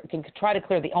I can try to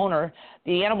clear the owner,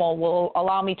 the animal will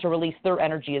allow me to release their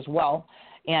energy as well,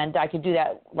 and I can do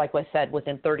that, like I said,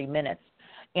 within 30 minutes.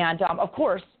 And, of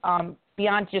course,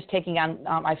 beyond just taking on,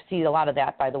 I see a lot of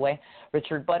that, by the way,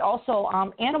 Richard, but also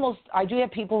animals. I do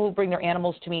have people who bring their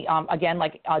animals to me, again,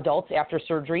 like adults after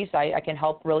surgeries. I can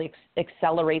help really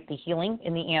accelerate the healing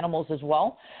in the animals as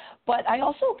well. But I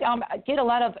also get a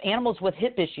lot of animals with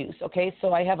hip issues, okay?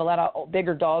 So I have a lot of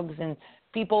bigger dogs and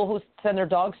people who send their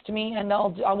dogs to me, and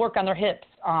I'll work on their hips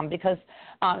because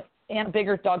and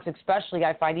bigger dogs especially,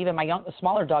 I find, even my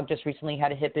smaller dog just recently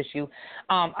had a hip issue.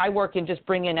 I work in just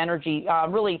bringing energy,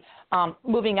 really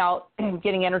moving out,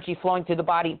 getting energy flowing through the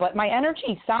body. But my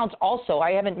energy sounds also,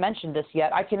 I haven't mentioned this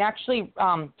yet, I can actually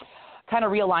kind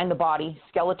of realign the body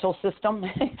skeletal system,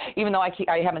 even though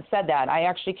I haven't said that. I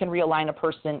actually can realign a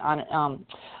person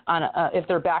if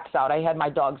their back's out. I had my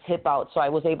dog's hip out, so I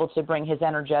was able to bring his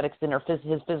energetics and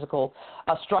his physical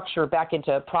structure back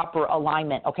into proper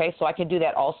alignment, okay? So I can do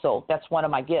that also. That's one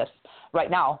of my gifts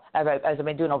right now, as I've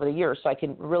been doing over the years, so I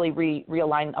can really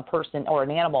realign a person or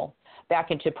an animal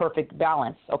back into perfect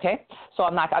balance, okay? So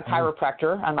I'm not a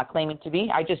chiropractor. I'm not claiming to be.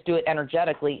 I just do it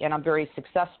energetically, and I'm very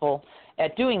successful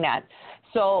at doing that.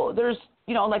 So there's,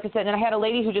 like I said, and I had a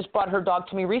lady who just brought her dog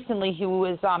to me recently who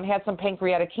was had some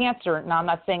pancreatic cancer. Now, I'm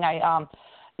not saying I,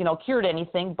 cured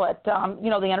anything, but,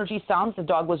 the energy sounds, the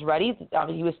dog was ready.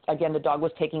 The dog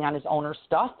was taking on his owner's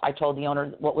stuff. I told the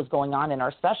owner what was going on in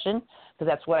our session, because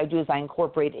that's what I do is I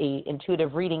incorporate a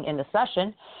intuitive reading in the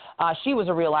session. She was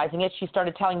realizing it. She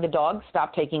started telling the dog,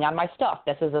 stop taking on my stuff.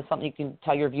 This is something you can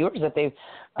tell your viewers,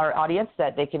 our audience,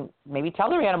 that they can maybe tell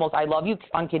their animals, I love you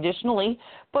unconditionally,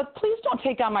 but please don't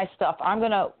take on my stuff. I'm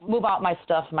going to move out my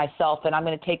stuff myself, and I'm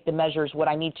going to take the measures, what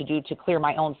I need to do to clear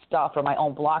my own stuff or my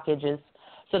own blockages,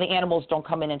 so the animals don't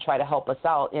come in and try to help us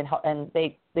out, and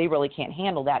they really can't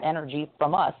handle that energy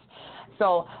from us.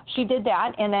 So she did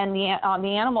that, and then the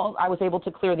animal, I was able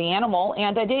to clear the animal,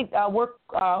 and I did work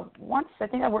once. I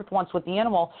think I worked once with the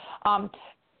animal.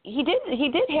 He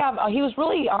was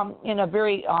really in a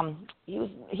very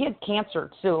he had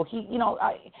cancer too.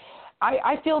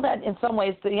 I feel that in some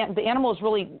ways the animal was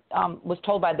really was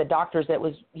told by the doctors that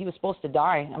he was supposed to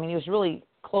die. I mean, he was really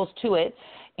close to it.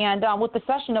 And with the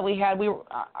session that we had,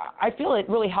 I feel it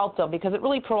really helped him because it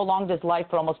really prolonged his life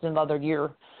for almost another year.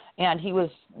 And they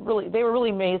were really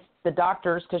amazed, the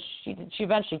doctors, because she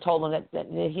eventually told him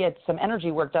that he had some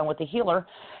energy work done with the healer.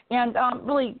 And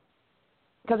really,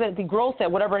 because the growth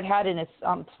that whatever it had in his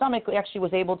stomach actually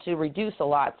was able to reduce a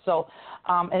lot. So,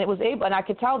 and I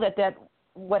could tell that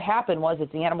what happened was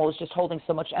that the animal was just holding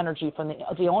so much energy from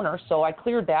the owner. So I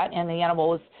cleared that, and the animal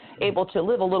was able to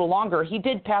live a little longer. He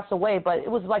did pass away, but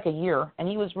it was like a year, and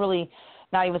he was really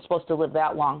not even supposed to live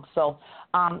that long. So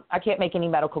I can't make any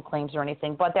medical claims or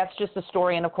anything, but that's just a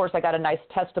story. And, of course, I got a nice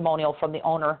testimonial from the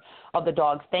owner of the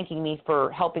dog thanking me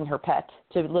for helping her pet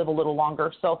to live a little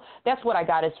longer. So that's what I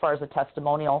got as far as a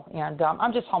testimonial, and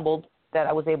I'm just humbled that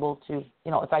I was able to,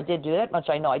 if I did do that, which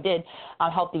I know I did,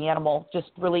 help the animal just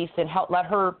release and let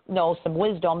her know some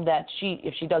wisdom that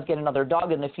if she does get another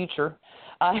dog in the future,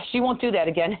 she won't do that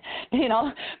again,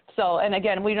 So, and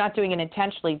again, we're not doing it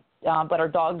intentionally, but our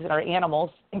dogs and our animals,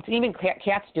 even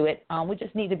cats do it. We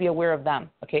just need to be aware of them,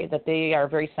 okay, that they are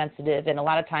very sensitive, and a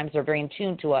lot of times they're very in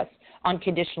tune to us,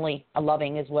 unconditionally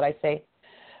loving is what I say.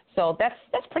 So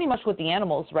that's pretty much with the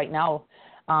animals right now.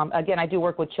 Again, I do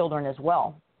work with children as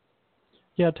well.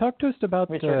 Yeah, talk to us about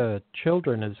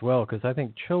children as well, because I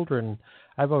think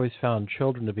I've always found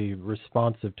children to be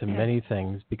responsive to many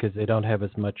things because they don't have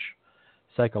as much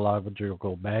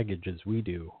psychological baggage as we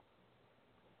do.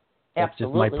 That's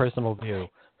Absolutely. just my personal view.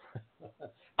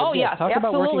 Oh, yeah, talk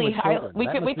absolutely. About working with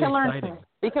children. We can learn.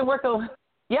 We can work.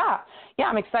 Yeah,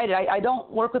 I'm excited. I don't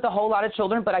work with a whole lot of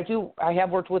children, but I have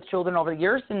worked with children over the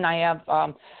years, and I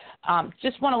have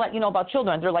just want to let you know about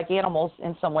children. They're like animals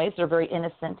in some ways. They're very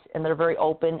innocent, and they're very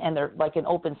open, and they're like an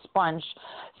open sponge.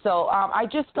 So I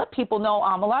just let people know,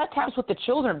 a lot of times with the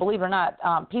children, believe it or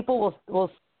not, people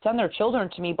will send their children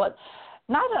to me, but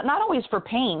not always for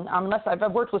pain, unless I've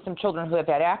worked with some children who have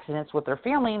had accidents with their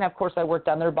family, and of course I worked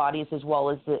on their bodies as well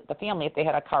as the family if they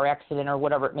had a car accident or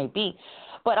whatever it may be.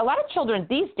 But a lot of children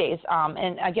these days,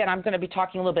 and again, I'm going to be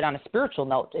talking a little bit on a spiritual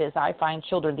note, is I find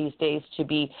children these days to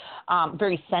be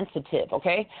very sensitive,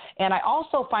 okay? And I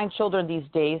also find children these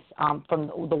days,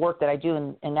 from the work that I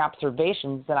do and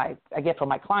observations that I get from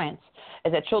my clients,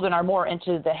 is that children are more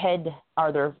into the head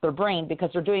or their brain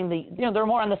because they're doing they're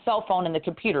more on the cell phone and the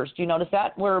computers. Do you notice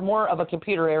that? We're more of a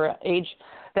computer era age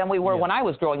than we were when I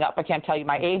was growing up. I can't tell you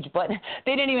my age, but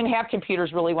they didn't even have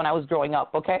computers really when I was growing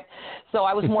up, okay? So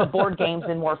I was more board games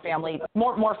and more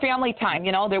family time,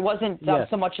 you know? There wasn't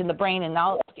so much in the brain, and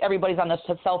now everybody's on the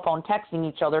cell phone texting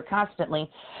each other constantly.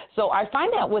 So I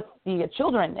find that with the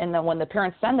children, and then when the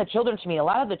parents send the children to me, a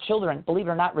lot of the children, believe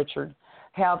it or not, Richard,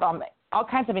 have all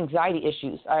kinds of anxiety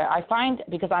issues. I find,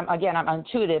 because I'm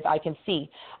intuitive, I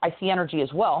see energy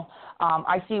as well.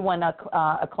 I see when a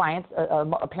client,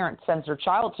 a parent sends their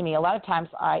child to me, a lot of times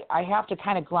I have to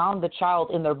kind of ground the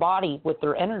child in their body with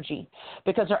their energy,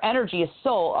 because their energy is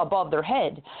so above their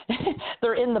head.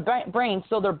 They're in the brain,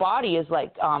 so their body is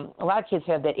like, a lot of kids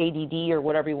have that ADD or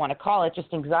whatever you want to call it,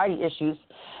 just anxiety issues.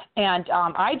 And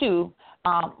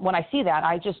when I see that,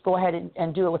 I just go ahead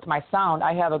and do it with my sound.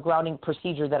 I have a grounding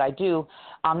procedure that I do,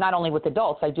 not only with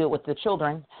adults, I do it with the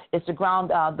children, is to ground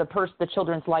the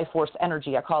children's life force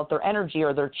energy. I call it their energy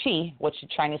or their chi, which the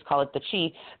Chinese call it the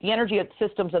chi, the energy of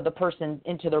systems of the person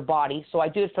into their body. So I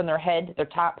do it from their head, their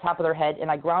top of their head, and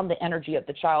I ground the energy of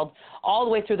the child all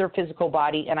the way through their physical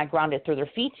body, and I ground it through their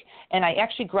feet, and I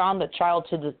actually ground the child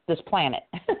to this planet.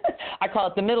 I call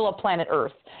it the middle of planet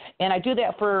Earth. And I do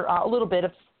that for a little bit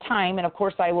of time, and of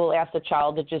course I will ask the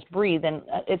child to just breathe, and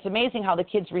it's amazing how the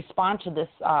kids respond to this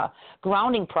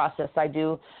grounding process I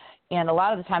do. And a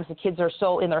lot of the times the kids are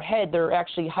so in their head, they're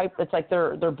actually it's like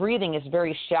their breathing is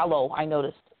very shallow, I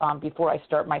noticed, before I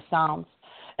start my sounds.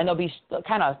 And they'll be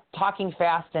kind of talking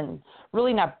fast and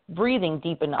really not breathing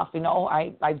deep enough. You know,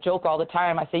 I joke all the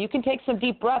time. I say, you can take some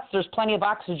deep breaths. There's plenty of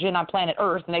oxygen on planet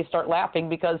Earth. And they start laughing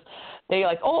because they're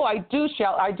like, oh, I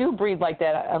do breathe like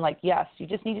that. I'm like, yes, you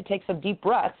just need to take some deep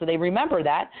breaths. So they remember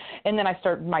that. And then I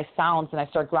start my sounds, and I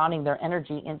start grounding their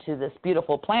energy into this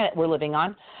beautiful planet we're living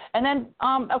on. And then,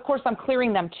 of course, I'm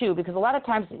clearing them too, because a lot of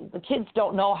times the kids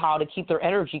don't know how to keep their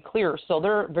energy clear. So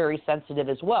they're very sensitive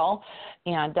as well.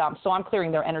 And so I'm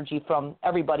clearing their energy from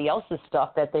everybody else's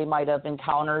stuff that they might have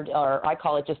encountered, or I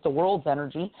call it just the world's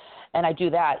energy, and I do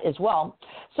that as well.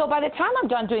 So by the time I'm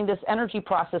done doing this energy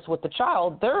process with the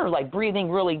child, they're like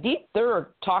breathing really deep, they're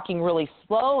talking really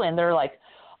slow, and they're like,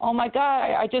 oh my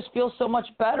God, I just feel so much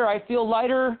better, I feel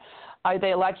lighter. A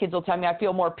lot of kids will tell me I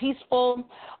feel more peaceful.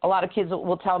 A lot of kids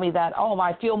will tell me that,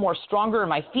 I feel more stronger in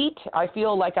my feet. I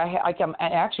feel like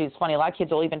actually, it's funny, a lot of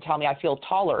kids will even tell me I feel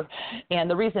taller. And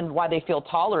the reason why they feel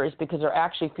taller is because they're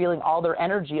actually feeling all their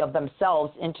energy of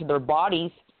themselves into their bodies.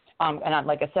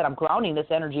 Like I said, I'm grounding this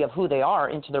energy of who they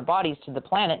are into their bodies, to the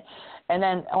planet. And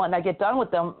then when I get done with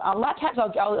them, a lot of times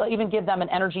I'll even give them an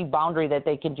energy boundary that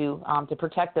they can do to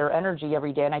protect their energy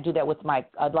every day. And I do that with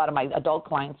a lot of my adult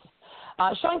clients.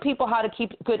 Showing people how to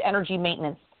keep good energy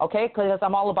maintenance, okay? Because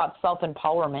I'm all about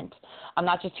self-empowerment. I'm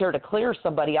not just here to clear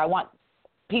somebody. I want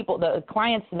people, the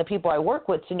clients and the people I work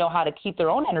with, to know how to keep their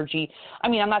own energy. I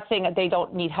mean, I'm not saying that they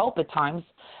don't need help at times,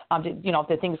 if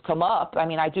the things come up. I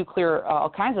mean, I do clear all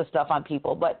kinds of stuff on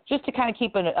people, but just to kind of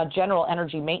keep a general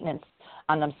energy maintenance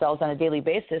on themselves on a daily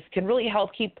basis can really help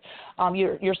keep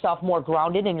yourself more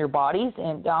grounded in your bodies,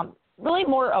 and really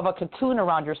more of a cocoon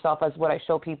around yourself, is what I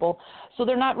show people, so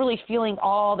they're not really feeling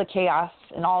all the chaos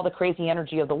and all the crazy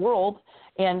energy of the world.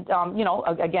 And,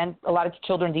 again, a lot of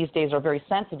children these days are very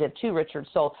sensitive too, Richard,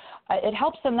 so it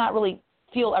helps them not really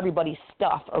feel everybody's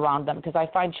stuff around them, because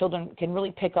I find children can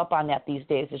really pick up on that these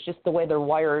days. It's just the way they're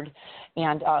wired,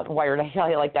 and I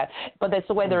like that, but that's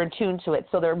the way they're in tune to it,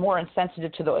 so they're more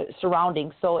insensitive to the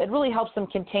surroundings. So it really helps them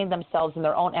contain themselves in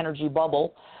their own energy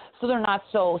bubble, so they're not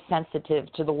so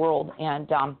sensitive to the world. And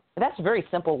that's very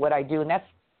simple what I do, and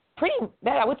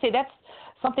I would say that's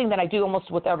something that I do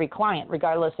almost with every client,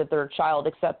 regardless if they're a child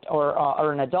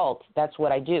or an adult. That's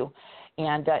what I do.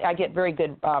 And I get very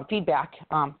good feedback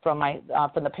from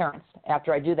the parents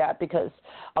after I do that, because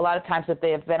a lot of times if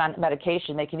they have been on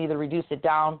medication, they can either reduce it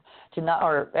down to not,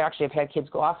 or actually I've had kids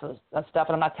go off of stuff,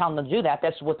 and I'm not telling them to do that.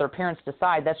 That's what their parents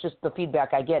decide. That's just the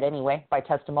feedback I get anyway by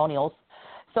testimonials.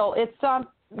 So it's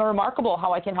remarkable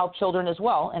how I can help children as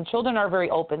well. And children are very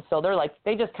open, so they're like,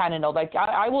 they just kind of know, like,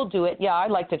 I will do it. Yeah,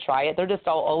 I'd like to try it. They're just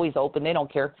always open. They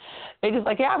don't care. They just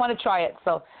like, yeah, I want to try it.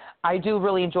 So I do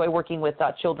really enjoy working with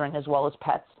children as well as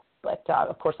pets. But,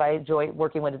 of course, I enjoy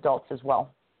working with adults as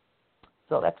well.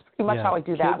 So that's pretty much how I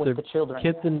do that with the children.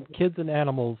 Kids and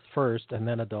animals first, and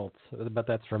then adults. But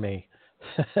that's for me.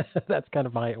 That's kind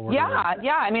of my order. Yeah.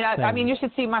 I mean, you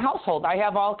should see my household. I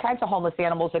have all kinds of homeless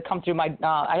animals that come through my.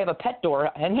 I have a pet door,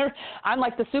 and I'm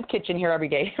like the soup kitchen here every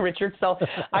day, Richard. So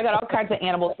I got all kinds of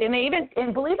animals, and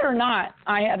and believe it or not,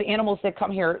 I have animals that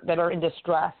come here that are in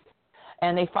distress,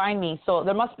 and they find me. So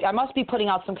I must be putting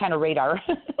out some kind of radar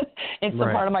in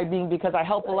some part of my being, because I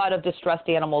help a lot of distressed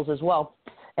animals as well.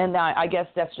 And I guess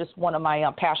that's just one of my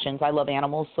passions. I love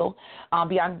animals. So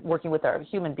beyond working with our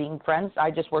human being friends, I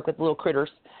just work with little critters.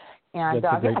 And so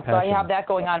I have that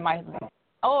going on in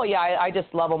I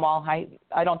just love them all.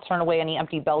 I don't turn away any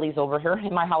empty bellies over here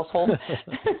in my household.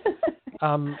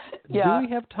 Do we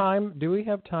have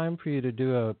time for you to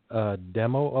do a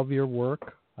demo of your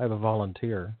work? I have a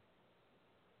volunteer.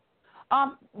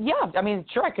 Yeah, I mean,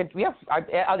 sure, I could. Yeah,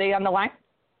 are they on the line?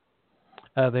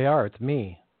 They are. It's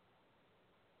me.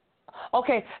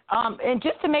 Okay, and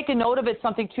just to make a note of it,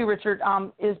 something too, Richard,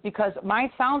 is because my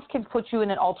sounds can put you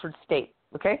in an altered state,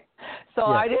 okay? So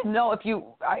I didn't know if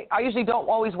I usually don't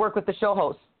always work with the show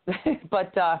hosts,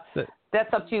 but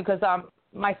that's up to you, because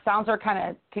my sounds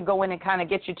can go in and kind of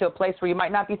get you to a place where you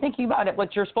might not be thinking about it,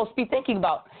 what you're supposed to be thinking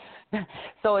about.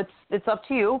 So it's up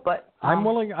to you, but I'm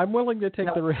willing to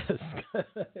take the risk.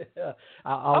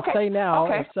 I'll say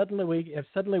now, if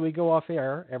suddenly we go off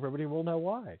air, everybody will know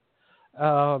why.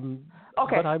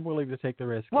 But I'm willing to take the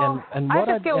risk. Well,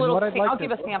 I'll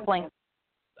give a sampling.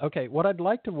 Okay, what I'd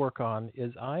like to work on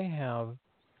is I have,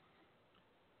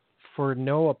 for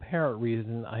no apparent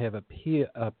reason, I have a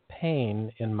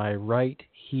pain in my right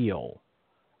heel.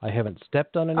 I haven't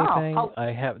stepped on anything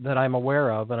that I'm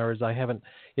aware of. In other words, I haven't.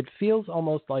 It feels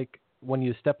almost like when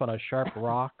you step on a sharp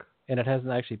rock and it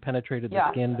hasn't actually penetrated the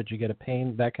skin, but you get a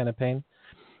pain, that kind of pain.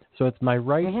 So it's my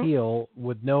right heel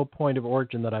with no point of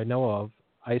origin that I know of.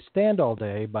 I stand all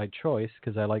day by choice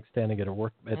because I like standing at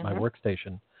my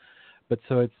workstation. But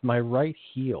so it's my right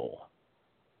heel.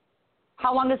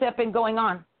 How long has that been going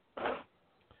on?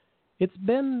 It's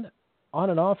been on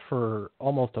and off for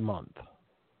almost a month.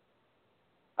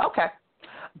 Okay.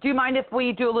 Do you mind if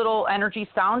we do a little energy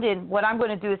sound? And what I'm going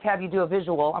to do is have you do a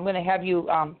visual. I'm going to have you,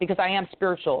 because I am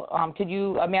spiritual, could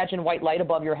you imagine white light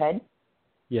above your head?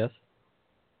 Yes.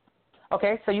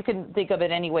 Okay, so you can think of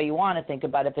it any way you want to think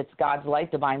about it. If it's God's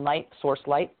light, divine light, source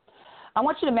light. I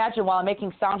want you to imagine while I'm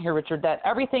making sound here, Richard, that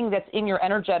everything that's in your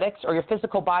energetics or your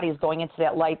physical body is going into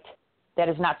that light that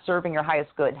is not serving your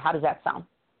highest good. How does that sound?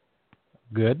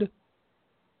 Good.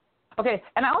 Okay,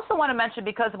 and I also want to mention,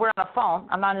 because we're on a phone,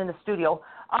 I'm not in the studio,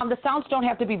 the sounds don't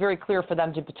have to be very clear for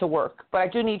them to work, but I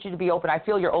do need you to be open. I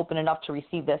feel you're open enough to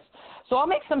receive this. So I'll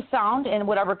make some sound, and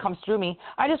whatever comes through me,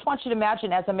 I just want you to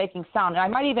imagine as I'm making sound, and I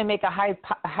might even make a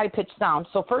high-pitched sound.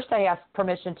 So first I ask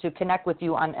permission to connect with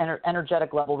you on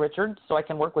energetic level, Richard, so I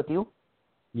can work with you.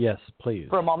 Yes, please.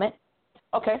 For a moment.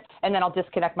 Okay, and then I'll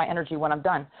disconnect my energy when I'm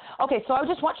done. Okay, so I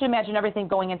just want you to imagine everything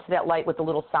going into that light with a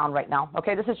little sound right now.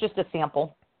 Okay, this is just a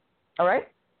sample. All right?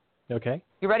 Okay.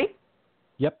 You ready?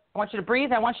 Yep. I want you to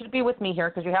breathe. I want you to be with me here,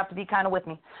 because you have to be kind of with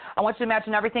me. I want you to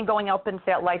imagine everything going up into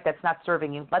that light that's not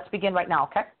serving you. Let's begin right now,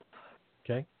 okay?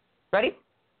 Okay. Ready?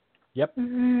 Yep.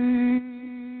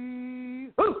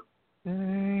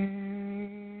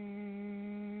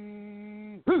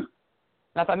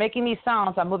 Now, if I'm making these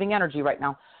sounds, I'm moving energy right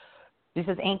now. This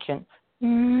is ancient.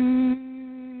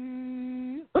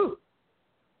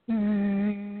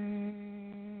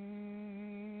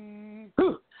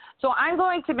 So I'm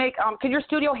going to make, can your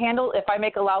studio handle if I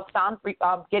make a loud sound,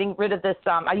 getting rid of this,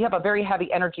 you have a very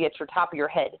heavy energy at your top of your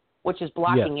head, which is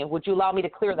blocking you. Would you allow me to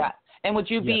clear that? And would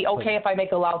you be okay if I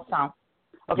make a loud sound?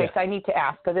 Okay, so I need to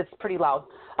ask because it's pretty loud.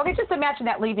 Okay, just imagine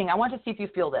that leaving. I want to see if you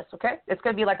feel this, okay? It's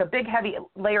going to be like a big, heavy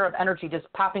layer of energy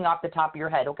just popping off the top of your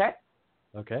head, okay?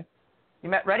 Okay.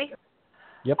 You ready?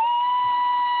 Yep.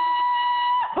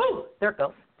 Ooh, there it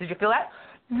goes. Did you feel that?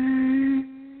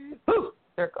 Ooh,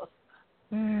 there it goes.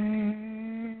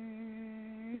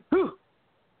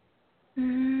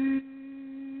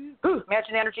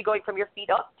 Imagine energy going from your feet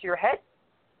up to your head.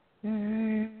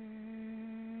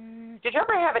 Did you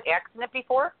ever have an accident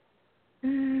before?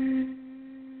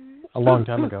 a long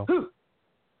time ago.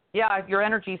 Yeah, your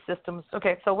energy systems.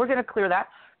 Okay, so we're going to clear that.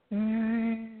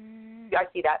 I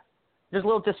see that. There's a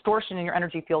little distortion in your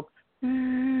energy field.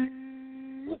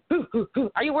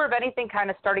 Are you aware of anything kind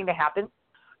of starting to happen?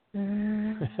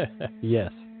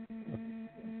 Yes.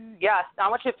 Yes. Now I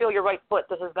want you to feel your right foot.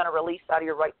 This is going to release out of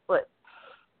your right foot.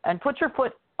 And put your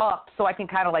foot up so I can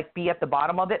kind of like be at the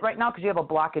bottom of it right now because you have a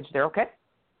blockage there, okay?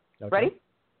 Ready?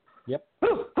 Yep.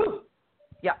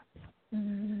 Yeah.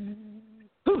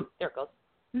 There it goes.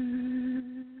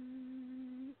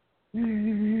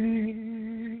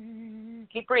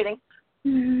 Keep breathing.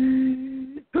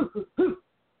 Can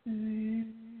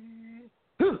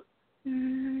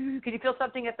you feel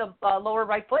something at the lower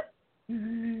right foot?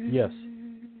 Yes.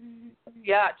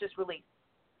 Yeah, just release.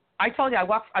 I told you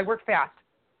I work fast.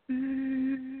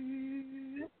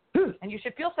 And you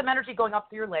should feel some energy going up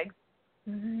through your legs.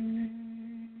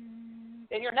 And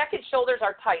your neck and shoulders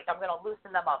are tight. I'm going to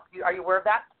loosen them up. Are you aware of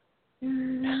that?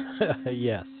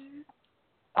 Yes.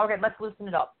 Okay, let's loosen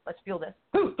it up. Let's feel this.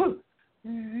 Feel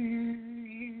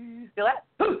that?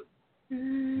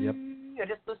 Yep. I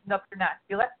just loosened up your neck.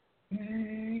 Feel that?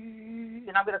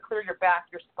 And I'm going to clear your back.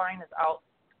 Your spine is out.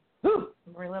 I'm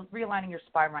realigning your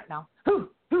spine right now. Can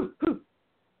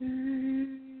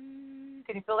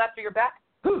you feel that through your back?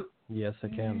 Yes, I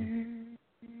can.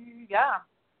 Yeah.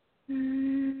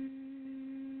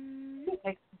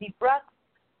 Take a deep breath.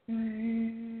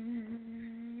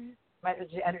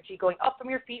 Energy going up from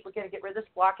your feet. We're going to get rid of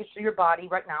this blockage through your body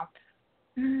right now.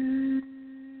 Can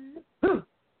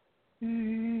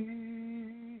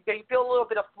you feel a little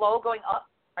bit of flow going up?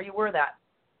 Are you aware of that?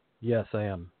 Yes, I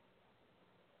am.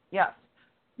 Yes.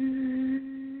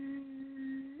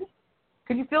 Can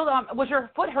you feel, was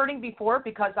your foot hurting before?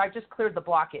 Because I just cleared the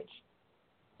blockage.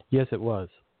 Yes, it was.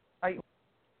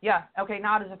 Yeah. Okay,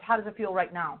 now how does it feel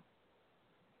right now?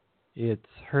 It's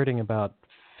hurting about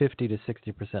 50 to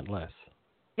 60% less.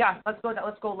 Yeah, let's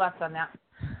go less on that.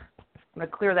 I'm going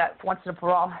to clear that once and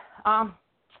for all.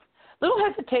 Little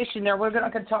hesitation there. We're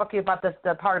going to talk to you about this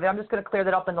the part of it. I'm just going to clear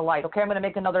that up in the light, okay? I'm going to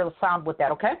make another sound with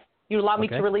that, okay? You allow me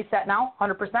to release that now,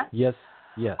 100%? Yes,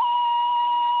 yes.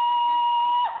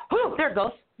 Whew, there it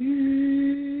goes. Did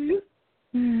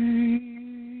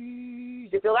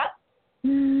you feel that?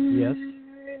 Yes.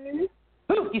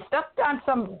 You stepped on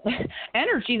some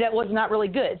energy that was not really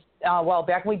good a while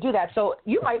back. We do that. So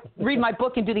you might read my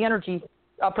book and do the energy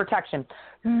protection.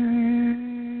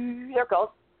 There it goes.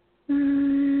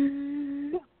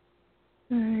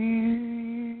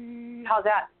 How's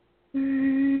that?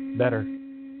 Better.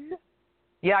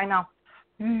 Yeah, I know.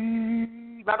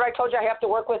 Remember I told you I have to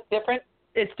work with different?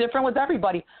 It's different with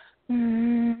everybody.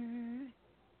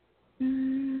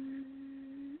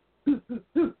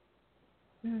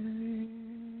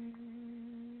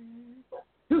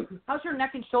 How's your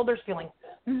neck and shoulders feeling?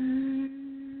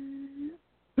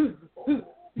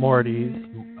 More at ease,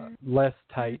 less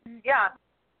tight. Yeah.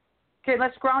 Okay,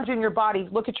 let's ground you in your body.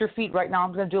 Look at your feet right now.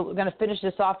 We're going to finish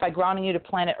this off by grounding you to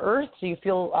planet Earth, so you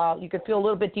feel you can feel a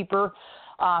little bit deeper.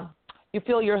 You'll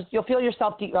feel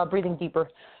yourself breathing deeper.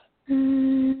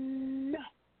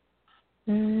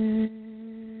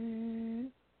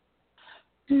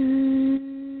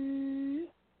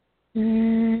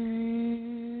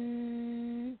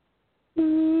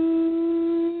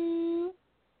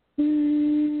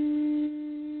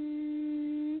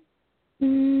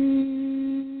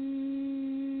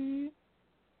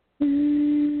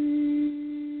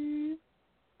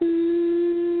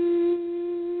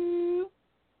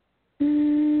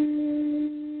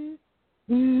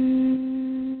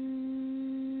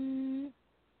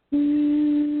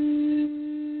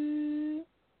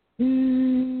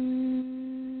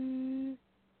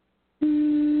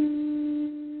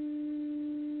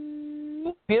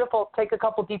 Beautiful. Take a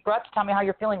couple deep breaths. Tell me how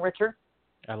you're feeling, Richard.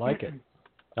 I like it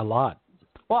a lot.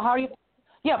 Well, how are you?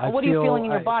 Yeah, but what are you feeling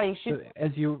in your body?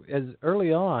 As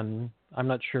early on, I'm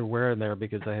not sure where in there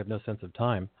because I have no sense of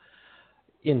time.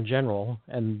 In general,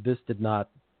 and this did not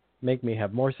make me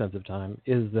have more sense of time,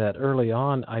 is that early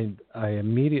on I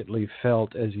immediately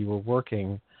felt, as you were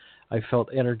working, I felt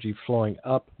energy flowing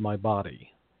up my body.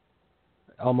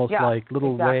 Almost like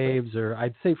little waves, or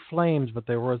I'd say flames, but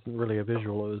there wasn't really a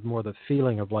visual. It was more the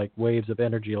feeling of like waves of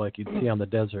energy like you'd see on the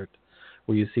desert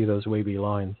where you see those wavy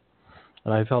lines.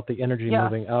 And I felt the energy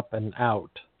moving up and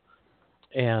out.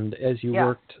 And as you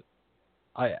worked,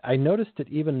 I noticed it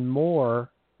even more.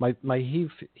 My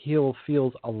heel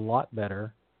feels a lot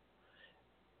better.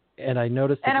 And I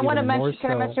noticed and it I want to even mention, can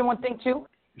I mention one thing too?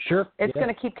 Sure. It's going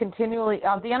to keep continually,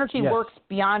 the energy works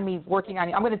beyond me working on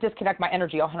you. I'm going to disconnect my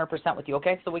energy 100% with you,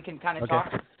 okay? So we can kind of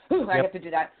talk. I have to do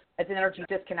that. It's an energy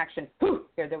disconnection.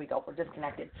 There we go. We're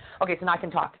disconnected. Okay, so now I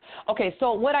can talk. Okay,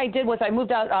 so what I did was I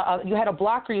moved out. You had a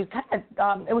blocker. You kind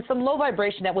of it was some low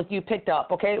vibration that was you picked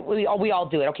up. Okay, we all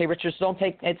do it. Okay, Richard. So don't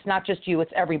take. It's not just you.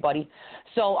 It's everybody.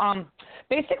 So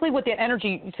basically, with that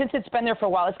energy, since it's been there for a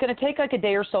while, it's going to take like a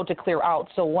day or so to clear out.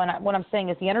 So what I'm saying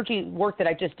is the energy work that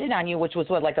I just did on you, which was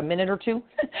like a minute or two,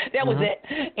 that was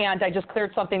it, and I just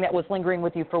cleared something that was lingering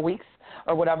with you for weeks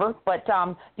or whatever. But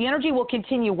the energy will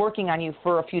continue working on you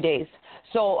for a few days.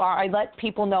 So I let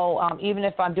people know, even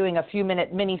if I'm doing a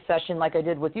few-minute mini session like I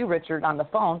did with you, Richard, on the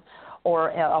phone, or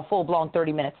a full-blown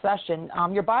 30-minute session,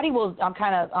 your body will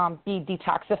kind of be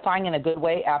detoxifying in a good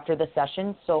way after the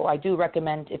session. So I do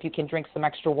recommend if you can drink some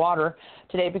extra water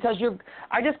today, because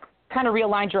I just kind of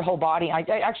realigned your whole body. I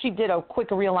actually did a quick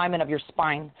realignment of your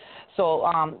spine. So,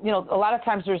 a lot of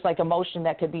times there's like emotion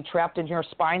that could be trapped in your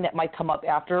spine that might come up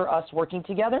after us working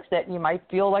together, that you might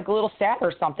feel like a little sad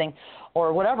or something,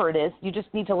 or whatever it is. You just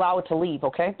need to allow it to leave,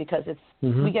 okay? Because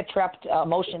we get trapped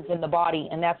emotions in the body,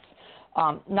 and that's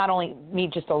not only me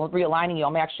just realigning you,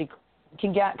 I'm actually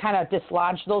can get kind of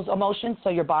dislodge those emotions so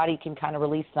your body can kind of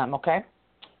release them, okay?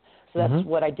 So that's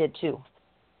what I did too.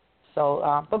 So,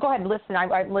 but go ahead and listen.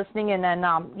 I'm listening, and then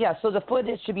so the foot,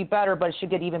 it should be better, but it should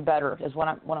get even better. Is what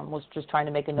I was just trying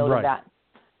to make a note of that.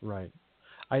 Right.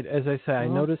 As I say, I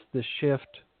noticed the shift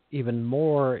even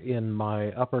more in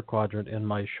my upper quadrant, in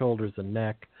my shoulders and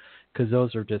neck, because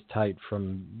those are just tight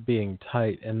from being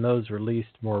tight, and those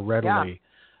released more readily. Yeah.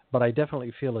 But I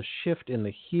definitely feel a shift in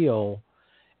the heel,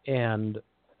 and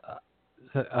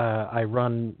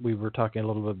we were talking a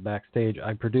little bit backstage,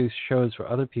 I produce shows for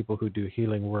other people who do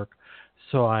healing work,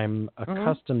 so I'm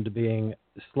accustomed to being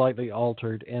slightly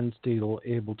altered and still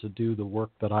able to do the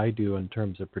work that I do in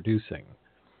terms of producing.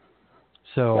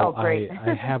 So I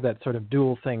have that sort of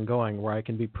dual thing going where I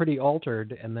can be pretty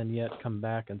altered and then yet come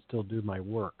back and still do my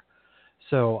work.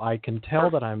 So I can tell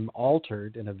that I'm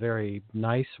altered in a very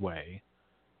nice way.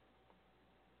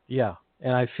 Yeah.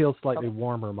 And I feel slightly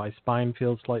warmer. My spine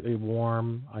feels slightly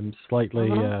warm. I'm slightly,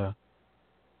 I'm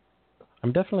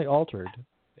definitely altered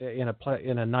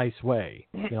in a nice way.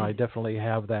 I definitely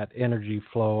have that energy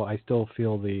flow. I still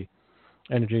feel the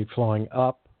energy flowing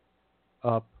up,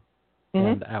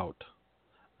 and out.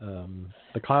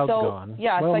 The cloud's gone.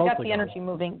 Yeah, well, so I got the energy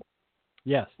moving.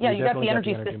 Yes. Yeah, you got the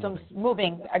energy systems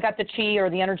moving. I got the chi, or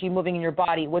the energy moving in your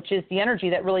body, which is the energy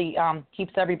that really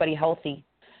keeps everybody healthy.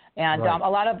 And a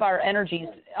lot of our energies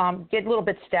get a little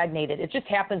bit stagnated. It just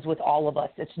happens with all of us.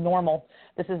 It's normal.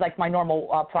 This is like my normal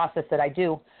process that I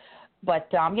do. But,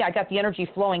 I got the energy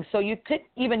flowing. So you could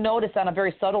even notice on a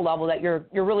very subtle level that you're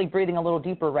really breathing a little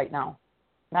deeper right now.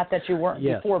 Not that you weren't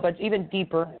before, but even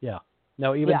deeper. Yeah.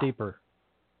 No, even deeper.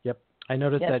 Yep. I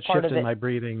noticed that shift in my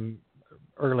breathing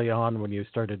early on when you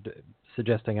started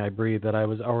suggesting I breathe, that I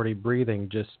was already breathing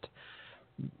just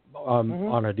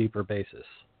on a deeper basis.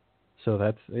 So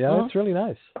that's really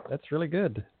nice. That's really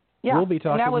good. Yeah. We'll be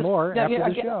talking more after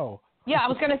the show. Yeah, I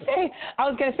was gonna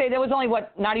say there was only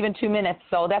not even 2 minutes.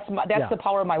 So that's the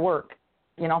power of my work.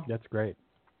 That's great.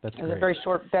 That's great. It's a very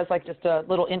short. That's like just a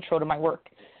little intro to my work.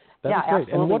 That's great.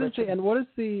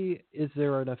 Is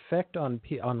there an effect on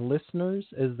listeners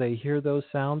as they hear those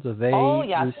sounds? Are they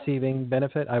receiving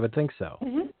benefit? I would think so.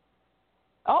 Mm-hmm.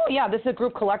 Oh yeah, this is a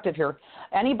group collective here.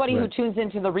 Anybody who tunes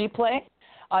into the replay.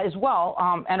 As well,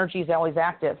 energy is always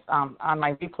active on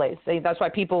my replays. That's why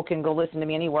people can go listen to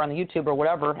me anywhere on the YouTube or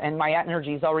whatever, and my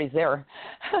energy is always there.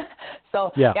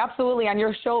 So absolutely, on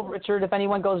your show, Richard, if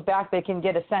anyone goes back, they can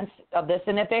get a sense of this.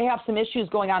 And if they have some issues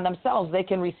going on themselves, they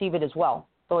can receive it as well.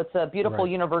 So it's a beautiful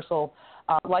universal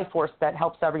life force that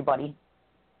helps everybody.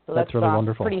 So that's really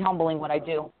wonderful. Pretty humbling what I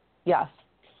do. Yes.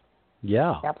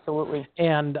 Yeah. Absolutely.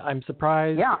 And I'm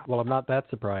surprised, well, I'm not that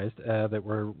surprised that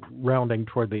we're rounding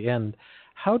toward the end.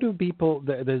 How do people,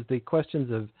 there's the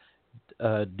questions of,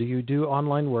 do you do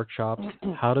online workshops?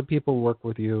 How do people work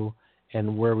with you?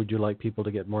 And where would you like people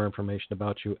to get more information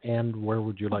about you? And where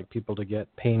would you like people to get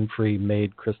Pain-Free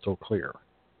Made Crystal Clear?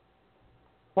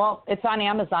 Well, it's on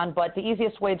Amazon, but the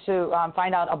easiest way to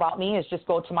find out about me is just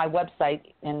go to my website.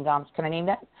 And can I name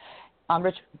that?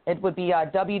 Rich, it would be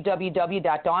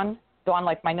www.dawn,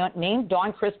 like my name,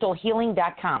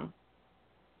 DawnCrystalHealing.com.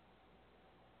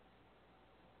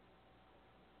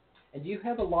 And you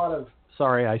have a lot of...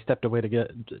 Sorry, I stepped away to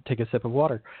take a sip of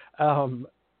water.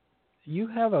 You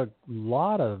have a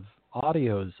lot of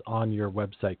audios on your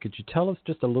website. Could you tell us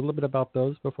just a little bit about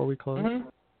those before we close? Mm-hmm.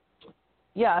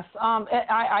 Yes.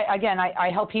 I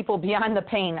help people beyond the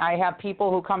pain. I have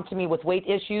people who come to me with weight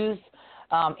issues,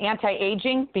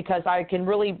 anti-aging, because I can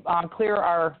really clear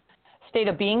our state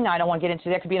of being. I don't want to get into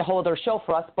that. It could be a whole other show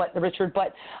for us, but Richard,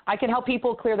 but I can help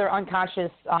people clear their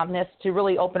unconsciousness to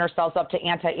really open ourselves up to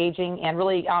anti-aging and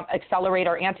really accelerate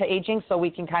our anti-aging so we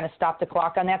can kind of stop the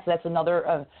clock on that. So that's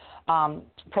another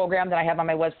program that I have on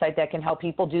my website that can help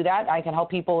people do that. I can help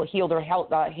people heal their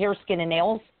hair, skin, and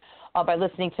nails by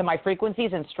listening to my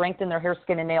frequencies and strengthen their hair,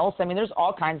 skin, and nails. I mean, there's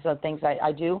all kinds of things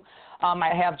I do.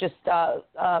 I have just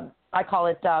I call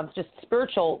it just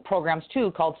spiritual programs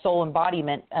too, called Soul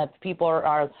Embodiment. If people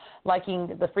are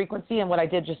liking the frequency and what I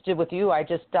did with you, I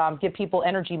just give people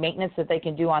energy maintenance that they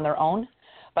can do on their own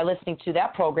by listening to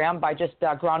that program, by just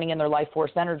grounding in their life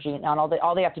force energy. And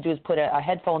all they have to do is put a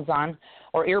headphones on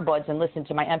or earbuds and listen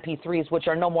to my MP3s, which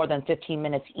are no more than 15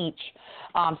 minutes each.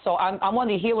 So I'm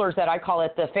one of the healers that I call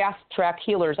it the fast track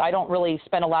healers. I don't really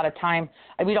spend a lot of time.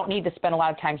 We don't need to spend a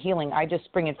lot of time healing. I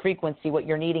just bring in frequency, what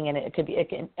you're needing, and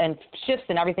and shifts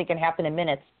and everything can happen in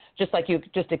minutes, just like you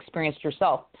just experienced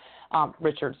yourself,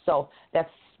 Richard. So that's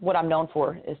what I'm known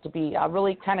for, is to be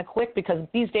really kind of quick, because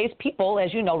these days people,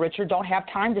 as you know, Richard, don't have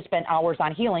time to spend hours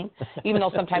on healing, even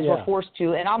though sometimes we're forced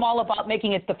to. And I'm all about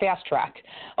making it the fast track,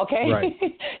 okay? Right.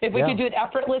 If we can do it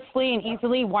effortlessly and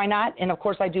easily, why not? And, of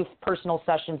course, I do personal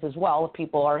sessions as well. If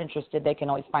people are interested, they can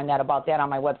always find out about that on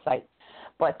my website.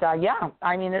 But, yeah,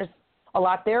 I mean, there's a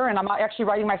lot there, and I'm actually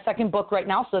writing my second book right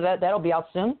now, so that'll be out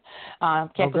soon.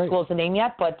 Can't disclose the name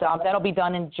yet, but that'll be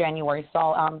done in January.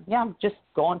 So, yeah, just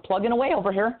plugging away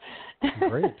over here.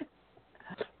 Great.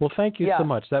 Well, thank you so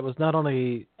much. That was not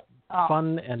only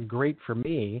fun and great for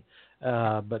me,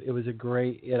 but it was a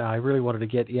great, I really wanted to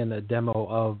get in a demo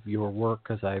of your work,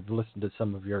 because I've listened to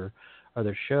some of your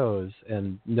other shows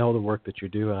and know the work that you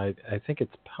do, and I think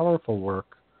it's powerful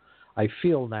work. I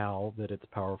feel now that it's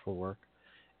powerful work.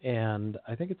 And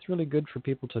I think it's really good for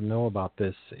people to know about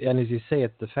this. And as you say,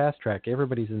 it's the fast track.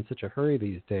 Everybody's in such a hurry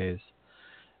these days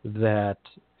that,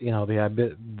 the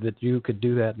idea that you could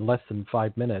do that in less than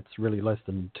 5 minutes, really less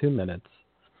than 2 minutes.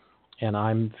 And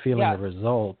I'm feeling the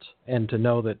result. And to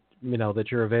know that,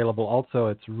 that you're available. Also,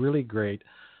 it's really great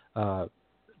to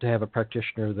have a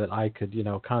practitioner that I could,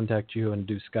 contact you and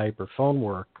do Skype or phone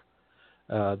work.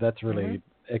 That's really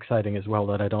exciting as well,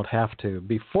 that I don't have to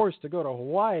be forced to go to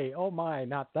Hawaii. Oh my,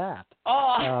 not that.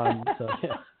 But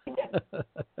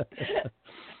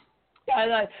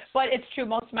it's true.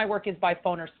 Most of my work is by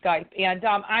phone or Skype. And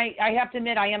I have to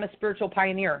admit, I am a spiritual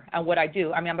pioneer on what I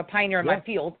do. I mean, I'm a pioneer in my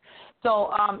field.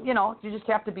 So, you just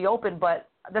have to be open. But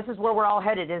this is where we're all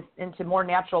headed, is into more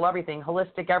natural everything,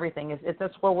 holistic everything.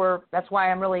 That's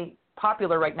why I'm really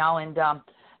popular right now. And,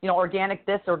 organic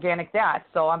this, organic that.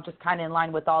 So I'm just kind of in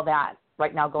line with all that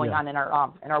right now going on in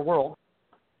our world.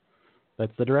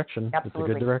 That's the direction. Absolutely. It's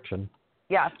a good direction.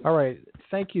 Yes. All right.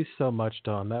 Thank you so much,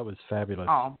 Dawn. That was fabulous.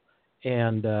 Oh.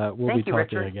 And we'll be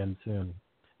talking again soon.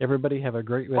 Everybody have a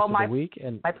great rest of the week.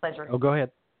 And my pleasure. Oh, go ahead.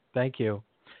 Thank you.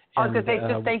 I was going to say,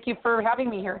 just thank you for having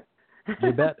me here.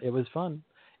 You bet. It was fun.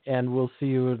 And we'll see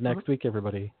you next week,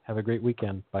 everybody. Have a great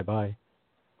weekend. Bye-bye.